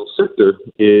it's a small sector,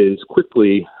 is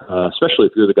quickly, especially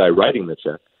if you're the guy writing the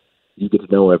check, you get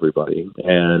to know everybody.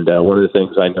 And one of the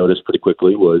things I noticed pretty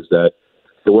quickly was that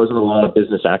there wasn't a lot of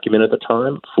business acumen at the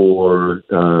time for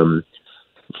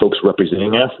folks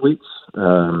representing athletes.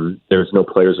 There's no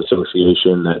players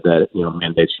association that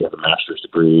mandates you have a master's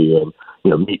degree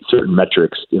and meet certain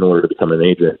metrics in order to become an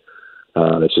agent.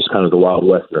 It's just kind of the Wild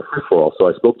West and a free-for-all. So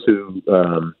I spoke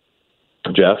to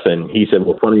Jeff, and he said,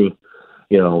 well, funny,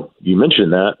 you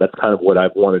mentioned that. That's kind of what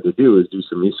I've wanted to do, is do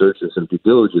some research and some due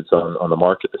diligence on the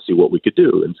market to see what we could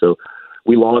do. And so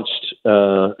we launched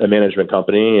a management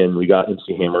company, and we got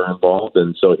MC Hammer involved.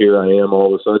 And so here I am,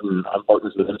 all of a sudden, I'm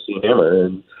partners with MC Hammer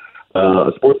and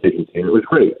a sports agency. And it was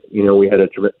great. We had a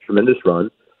tremendous run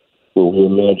where we were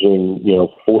managing,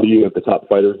 40 of the top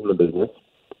fighters in the business.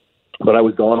 But I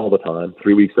was gone all the time,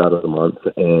 3 weeks out of the month,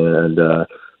 and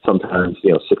sometimes,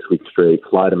 6 weeks straight,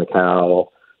 fly to Macau,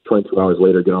 22 hours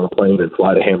later, get on a plane and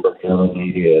fly to Hamburg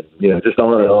County, and, just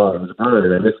on and on. It was a burn,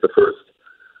 and I missed the first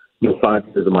 5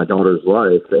 years of my daughter's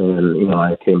life, and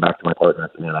I came back to my partner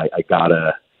and said, man, I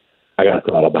gotta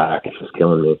throttle back. It's just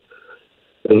killing me.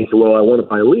 And he said, well, I want to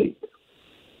buy a league.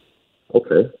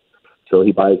 Okay. So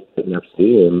he buys an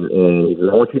FC, and he says,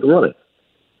 I want you to run it.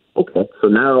 Okay. So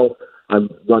now I'm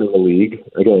running a league.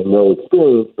 Again, no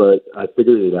experience, but I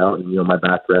figured it out. And, my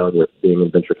background with being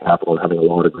in venture capital and having a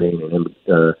law degree and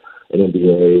an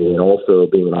MBA, and also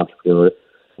being an entrepreneur,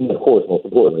 and of course, most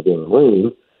importantly, being a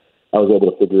Marine, I was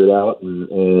able to figure it out,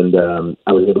 and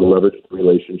I was able to leverage the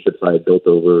relationships I had built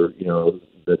over,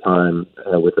 the time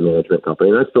with the management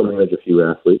company. And I still manage a few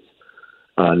athletes.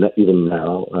 even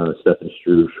now, Stephen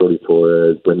Struve, Shorty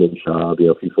Torres, Brendan Schaub,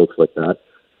 a few folks like that.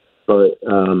 But,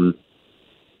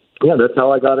 that's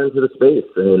how I got into the space.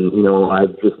 And,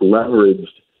 I've just leveraged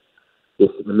this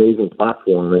amazing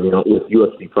platform. And, with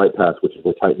UFC Fight Pass, which is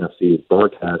the Titan FC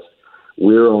broadcast,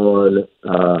 we're in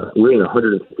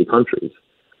 150 countries.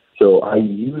 So I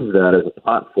use that as a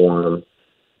platform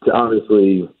to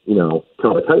obviously,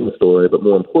 tell the Titan story, but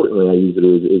more importantly, I use it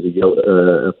as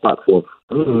a platform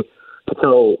for me to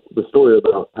tell the story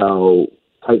about how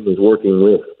Titan is working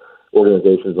with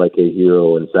organizations like A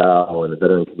Hero and SAL and the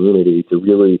veteran community to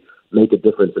really make a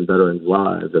difference in veterans'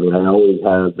 lives. I mean, I always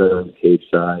have veterans cage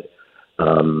side.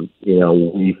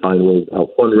 We find ways to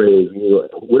help fundraise,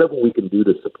 whatever we can do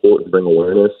to support and bring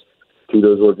awareness to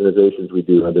those organizations, we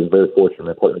do. I've been very fortunate.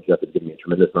 My partner Jeff has given me a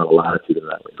tremendous amount of latitude in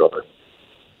that regard.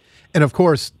 And of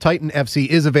course, Titan FC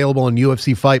is available on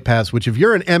UFC Fight Pass, which if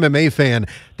you're an MMA fan,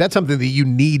 that's something that you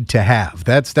need to have.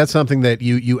 That's something that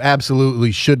you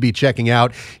absolutely should be checking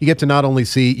out. You get to not only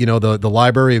see, the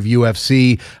library of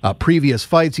UFC previous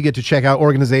fights, you get to check out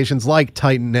organizations like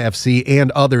Titan FC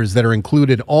and others that are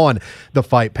included on the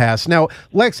Fight Pass. Now,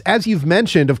 Lex, as you've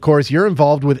mentioned, of course, you're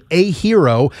involved with A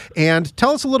Hero, and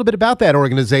tell us a little bit about that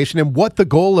organization and what the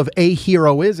goal of A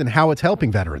Hero is and how it's helping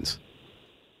veterans.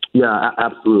 Yeah,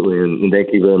 absolutely, and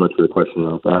thank you very much for the question.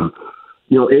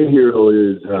 A Hero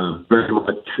is very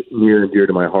much near and dear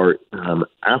to my heart.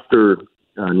 After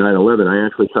 9/11, I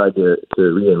actually tried to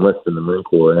re-enlist in the Marine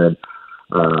Corps, and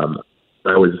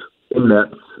I was in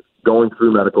MEPS, going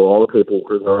through medical. All the paperwork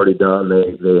was already done.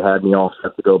 They had me all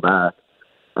set to go back,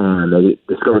 and they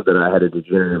discovered that I had a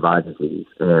degenerative eye disease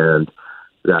and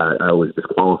that I was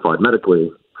disqualified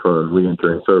medically from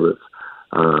re-entering service.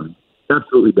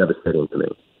 Absolutely devastating to me.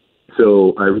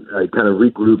 So I kind of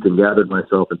regrouped and gathered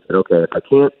myself and said, okay, if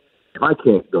I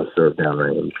can't go serve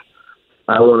downrange,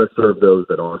 I want to serve those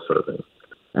that are serving.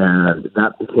 And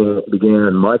that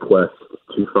began my quest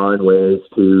to find ways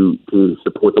to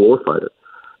support the warfighter.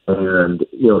 And,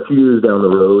 a few years down the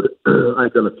road,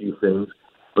 I've done a few things,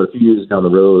 but a few years down the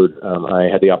road, I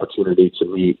had the opportunity to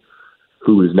meet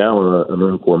who is now a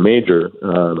Marine Corps major,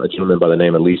 a gentleman by the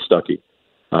name of Lee Stuckey.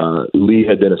 Lee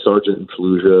had been a sergeant in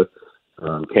Fallujah,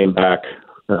 came back,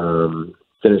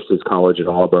 finished his college at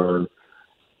Auburn,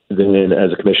 then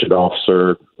as a commissioned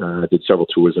officer, did several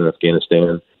tours in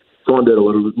Afghanistan. So I did a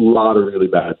lot of really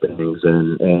bad things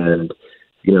and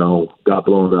got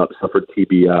blown up, suffered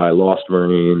TBI, lost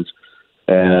Marines.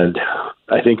 And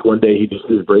I think one day he just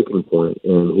hit his breaking point,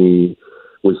 and he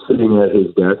was sitting at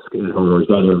his desk at home, or his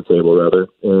dining room table rather,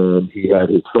 and he had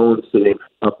his phone sitting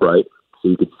upright so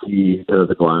you could see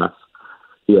the glass.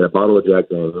 He had a bottle of Jack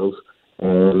Daniels,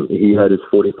 and he had his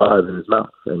 45 in his mouth,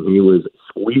 and he was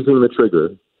squeezing the trigger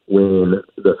when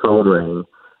the phone rang,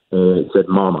 and it said,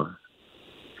 "Mama."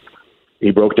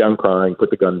 He broke down crying, put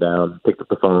the gun down, picked up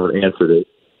the phone, answered it,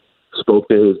 spoke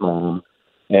to his mom,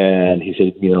 and he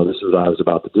said, this is what I was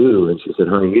about to do. And she said,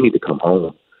 "Honey, you need to come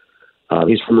home."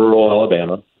 He's from rural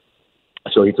Alabama,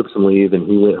 so he took some leave, and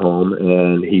he went home,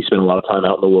 and he spent a lot of time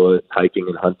out in the woods, hiking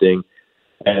and hunting.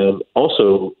 And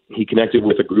also, he connected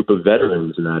with a group of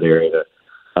veterans in that area,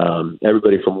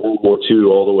 everybody from World War II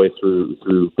all the way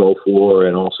through Gulf War,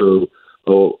 and also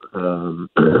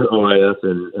OIF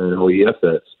and OEF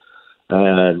vets.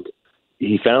 And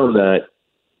he found that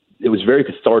it was very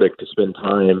cathartic to spend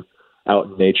time out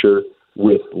in nature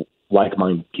with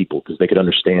like-minded people because they could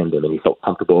understand him, and he felt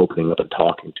comfortable opening up and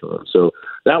talking to him. So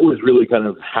that was really kind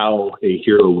of how A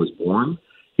Hero was born.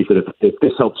 He said, if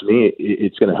this helps me,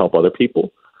 it's going to help other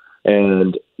people.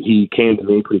 And he came to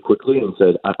me pretty quickly and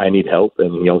said, I need help.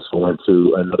 And he also went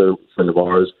to another friend of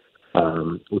ours,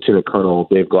 Lieutenant Colonel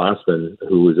Dave Glassman,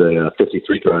 who was a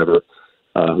 53 driver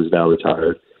who's now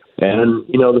retired. And,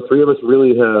 the three of us really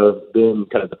have been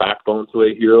kind of the backbone to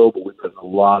A Hero, but we've got a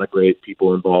lot of great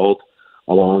people involved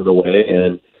along the way.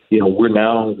 And, we're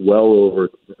now well over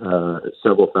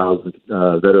several thousand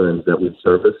veterans that we've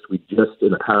serviced. We just,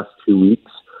 in the past 2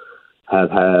 weeks, have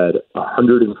had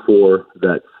 104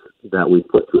 vets that we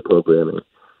put through programming.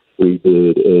 We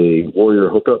did a warrior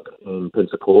hookup in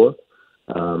Pensacola,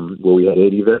 where we had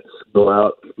 80 vets go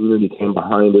out. The community came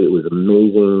behind it. It was an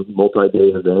amazing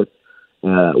multi-day event.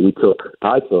 I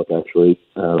took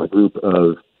a group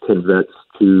of 10 vets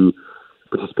to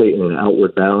participate in an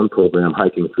Outward Bound program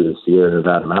hiking through the Sierra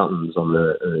Nevada mountains on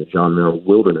the John Muir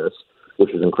Wilderness,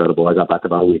 which is incredible. I got back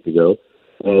about a week ago.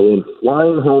 And in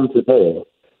flying home today,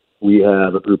 we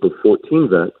have a group of 14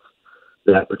 vets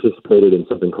that participated in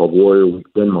something called Warrior Week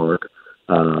Denmark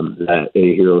that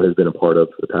A Hero has been a part of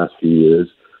for the past few years.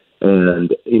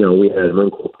 And, we had a Marine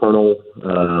Corps Colonel,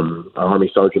 an Army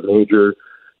Sergeant Major,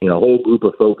 a whole group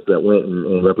of folks that went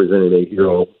and represented A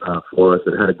Hero for us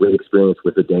and had a great experience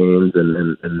with the Danes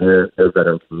and their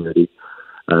veteran community.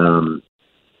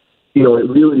 It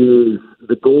really is,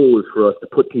 the goal is for us to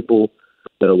put people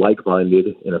that are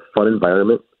like-minded in a fun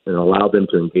environment and allow them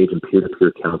to engage in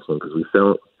peer-to-peer counseling, because we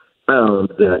found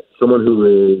that someone who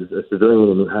is a civilian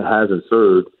and who hasn't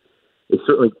served, it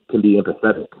certainly can be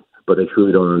empathetic, but they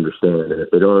truly don't understand. And if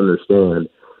they don't understand,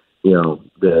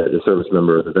 the service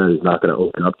member of the vet is not going to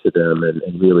open up to them and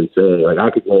really say, like, I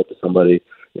could go up to somebody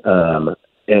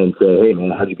and say, hey,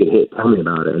 man, how'd you get hit? Tell me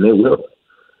about it. And they will.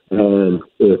 And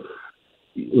if,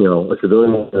 a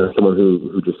civilian or someone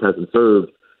who just hasn't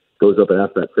served goes up and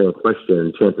asks that same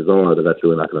question, chances are that that's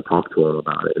really not going to talk to them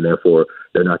about it. And therefore,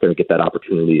 they're not going to get that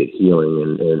opportunity at healing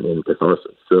and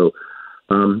catharsis. So,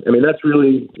 that's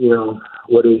really,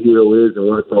 what A Hero is and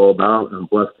what it's all about. I'm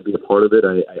blessed to be a part of it.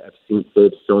 I've seen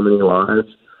save so many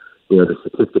lives. The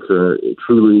statistics are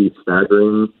truly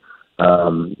staggering,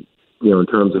 in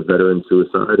terms of veteran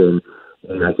suicide. And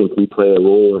I think we play a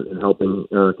role in helping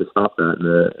to stop that.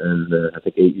 And I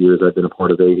think 8 years I've been a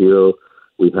part of A Hero,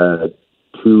 we've had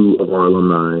 2 of our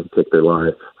alumni take their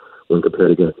life when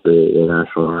compared against the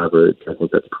national average. I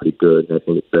think that's pretty good. And I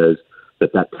think it says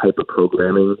that type of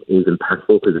programming is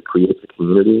impactful because it creates a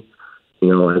community.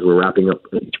 As we're wrapping up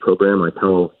each program, I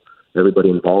tell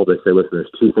everybody involved, I say, listen, there's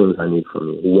 2 things I need from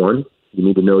you. 1, you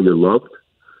need to know you're loved.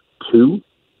 2,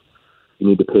 you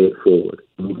need to pay it forward.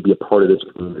 You need to be a part of this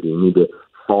community. You need to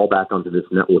fall back onto this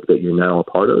network that you're now a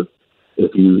part of.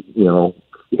 If you,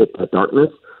 hit that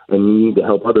darkness, and you need to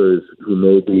help others who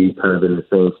may be kind of in the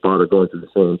same spot or going through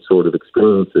the same sort of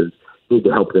experiences, you need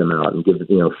to help them out and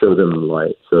show them the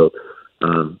light. So,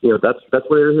 that's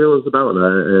what A Hero is about.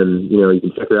 And you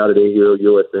can check it out at A Hero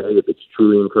USA. It's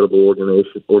truly incredible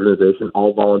organization,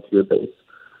 all volunteer based.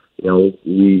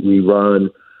 We run,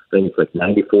 I think it's like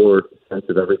 94 cents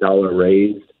of every dollar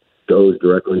raised goes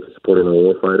directly to supporting a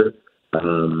warfighter.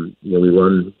 We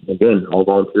run, again, all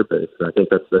volunteer based. And I think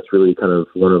that's really kind of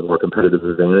one of our competitive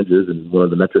advantages, and one of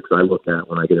the metrics I look at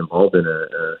when I get involved in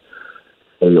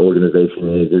an organization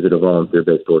is it a volunteer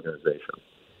based organization?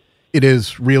 It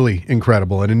is really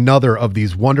incredible, and another of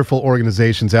these wonderful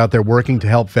organizations out there working to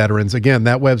help veterans. Again,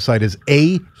 that website is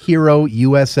aherousa.com.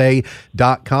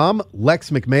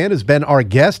 Lex McMahon has been our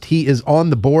guest. He is on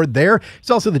the board there. He's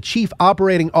also the Chief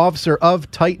Operating Officer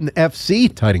of Titan FC,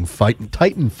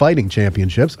 Titan Fighting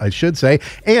Championships, I should say,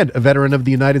 and a veteran of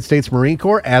the United States Marine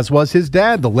Corps, as was his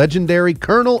dad, the legendary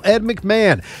Colonel Ed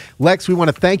McMahon. Lex, we want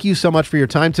to thank you so much for your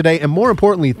time today, and more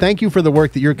importantly, thank you for the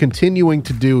work that you're continuing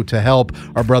to do to help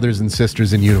our brothers and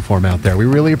sisters in uniform out there. We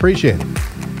really appreciate it.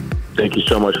 Thank you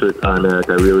so much for the time, Eric.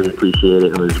 I really appreciate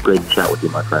it, and it was great to chat with you,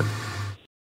 my friend.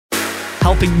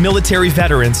 Helping military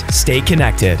veterans stay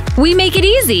connected. We make it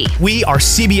easy. We are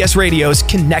CBS Radio's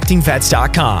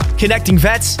ConnectingVets.com. Connecting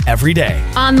vets every day.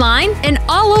 Online and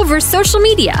all over social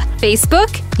media. Facebook,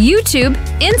 YouTube,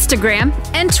 Instagram,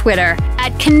 and Twitter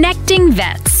at Connecting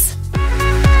Vets.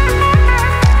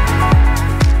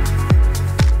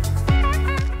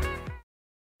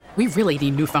 We really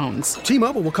need new phones.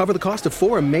 T-Mobile will cover the cost of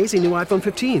 4 amazing new iPhone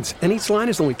 15s, and each line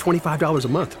is only $25 a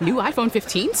month. New iPhone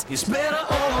 15s? It's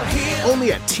better over here.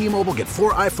 Only at T-Mobile, get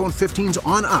 4 iPhone 15s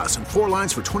on us and 4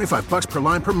 lines for $25 per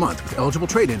line per month with eligible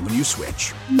trade-in when you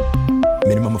switch.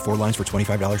 Minimum of 4 lines for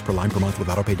 $25 per line per month with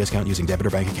autopay discount using debit or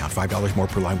bank account. $5 more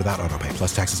per line without autopay,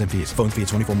 plus taxes and fees. Phone fee at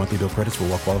 24 monthly bill credits for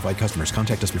well-qualified customers.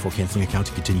 Contact us before canceling account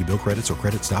to continue bill credits or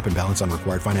credit stop and balance on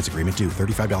required finance agreement due.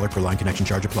 $35 per line connection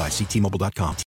charge applies. See T-Mobile.com.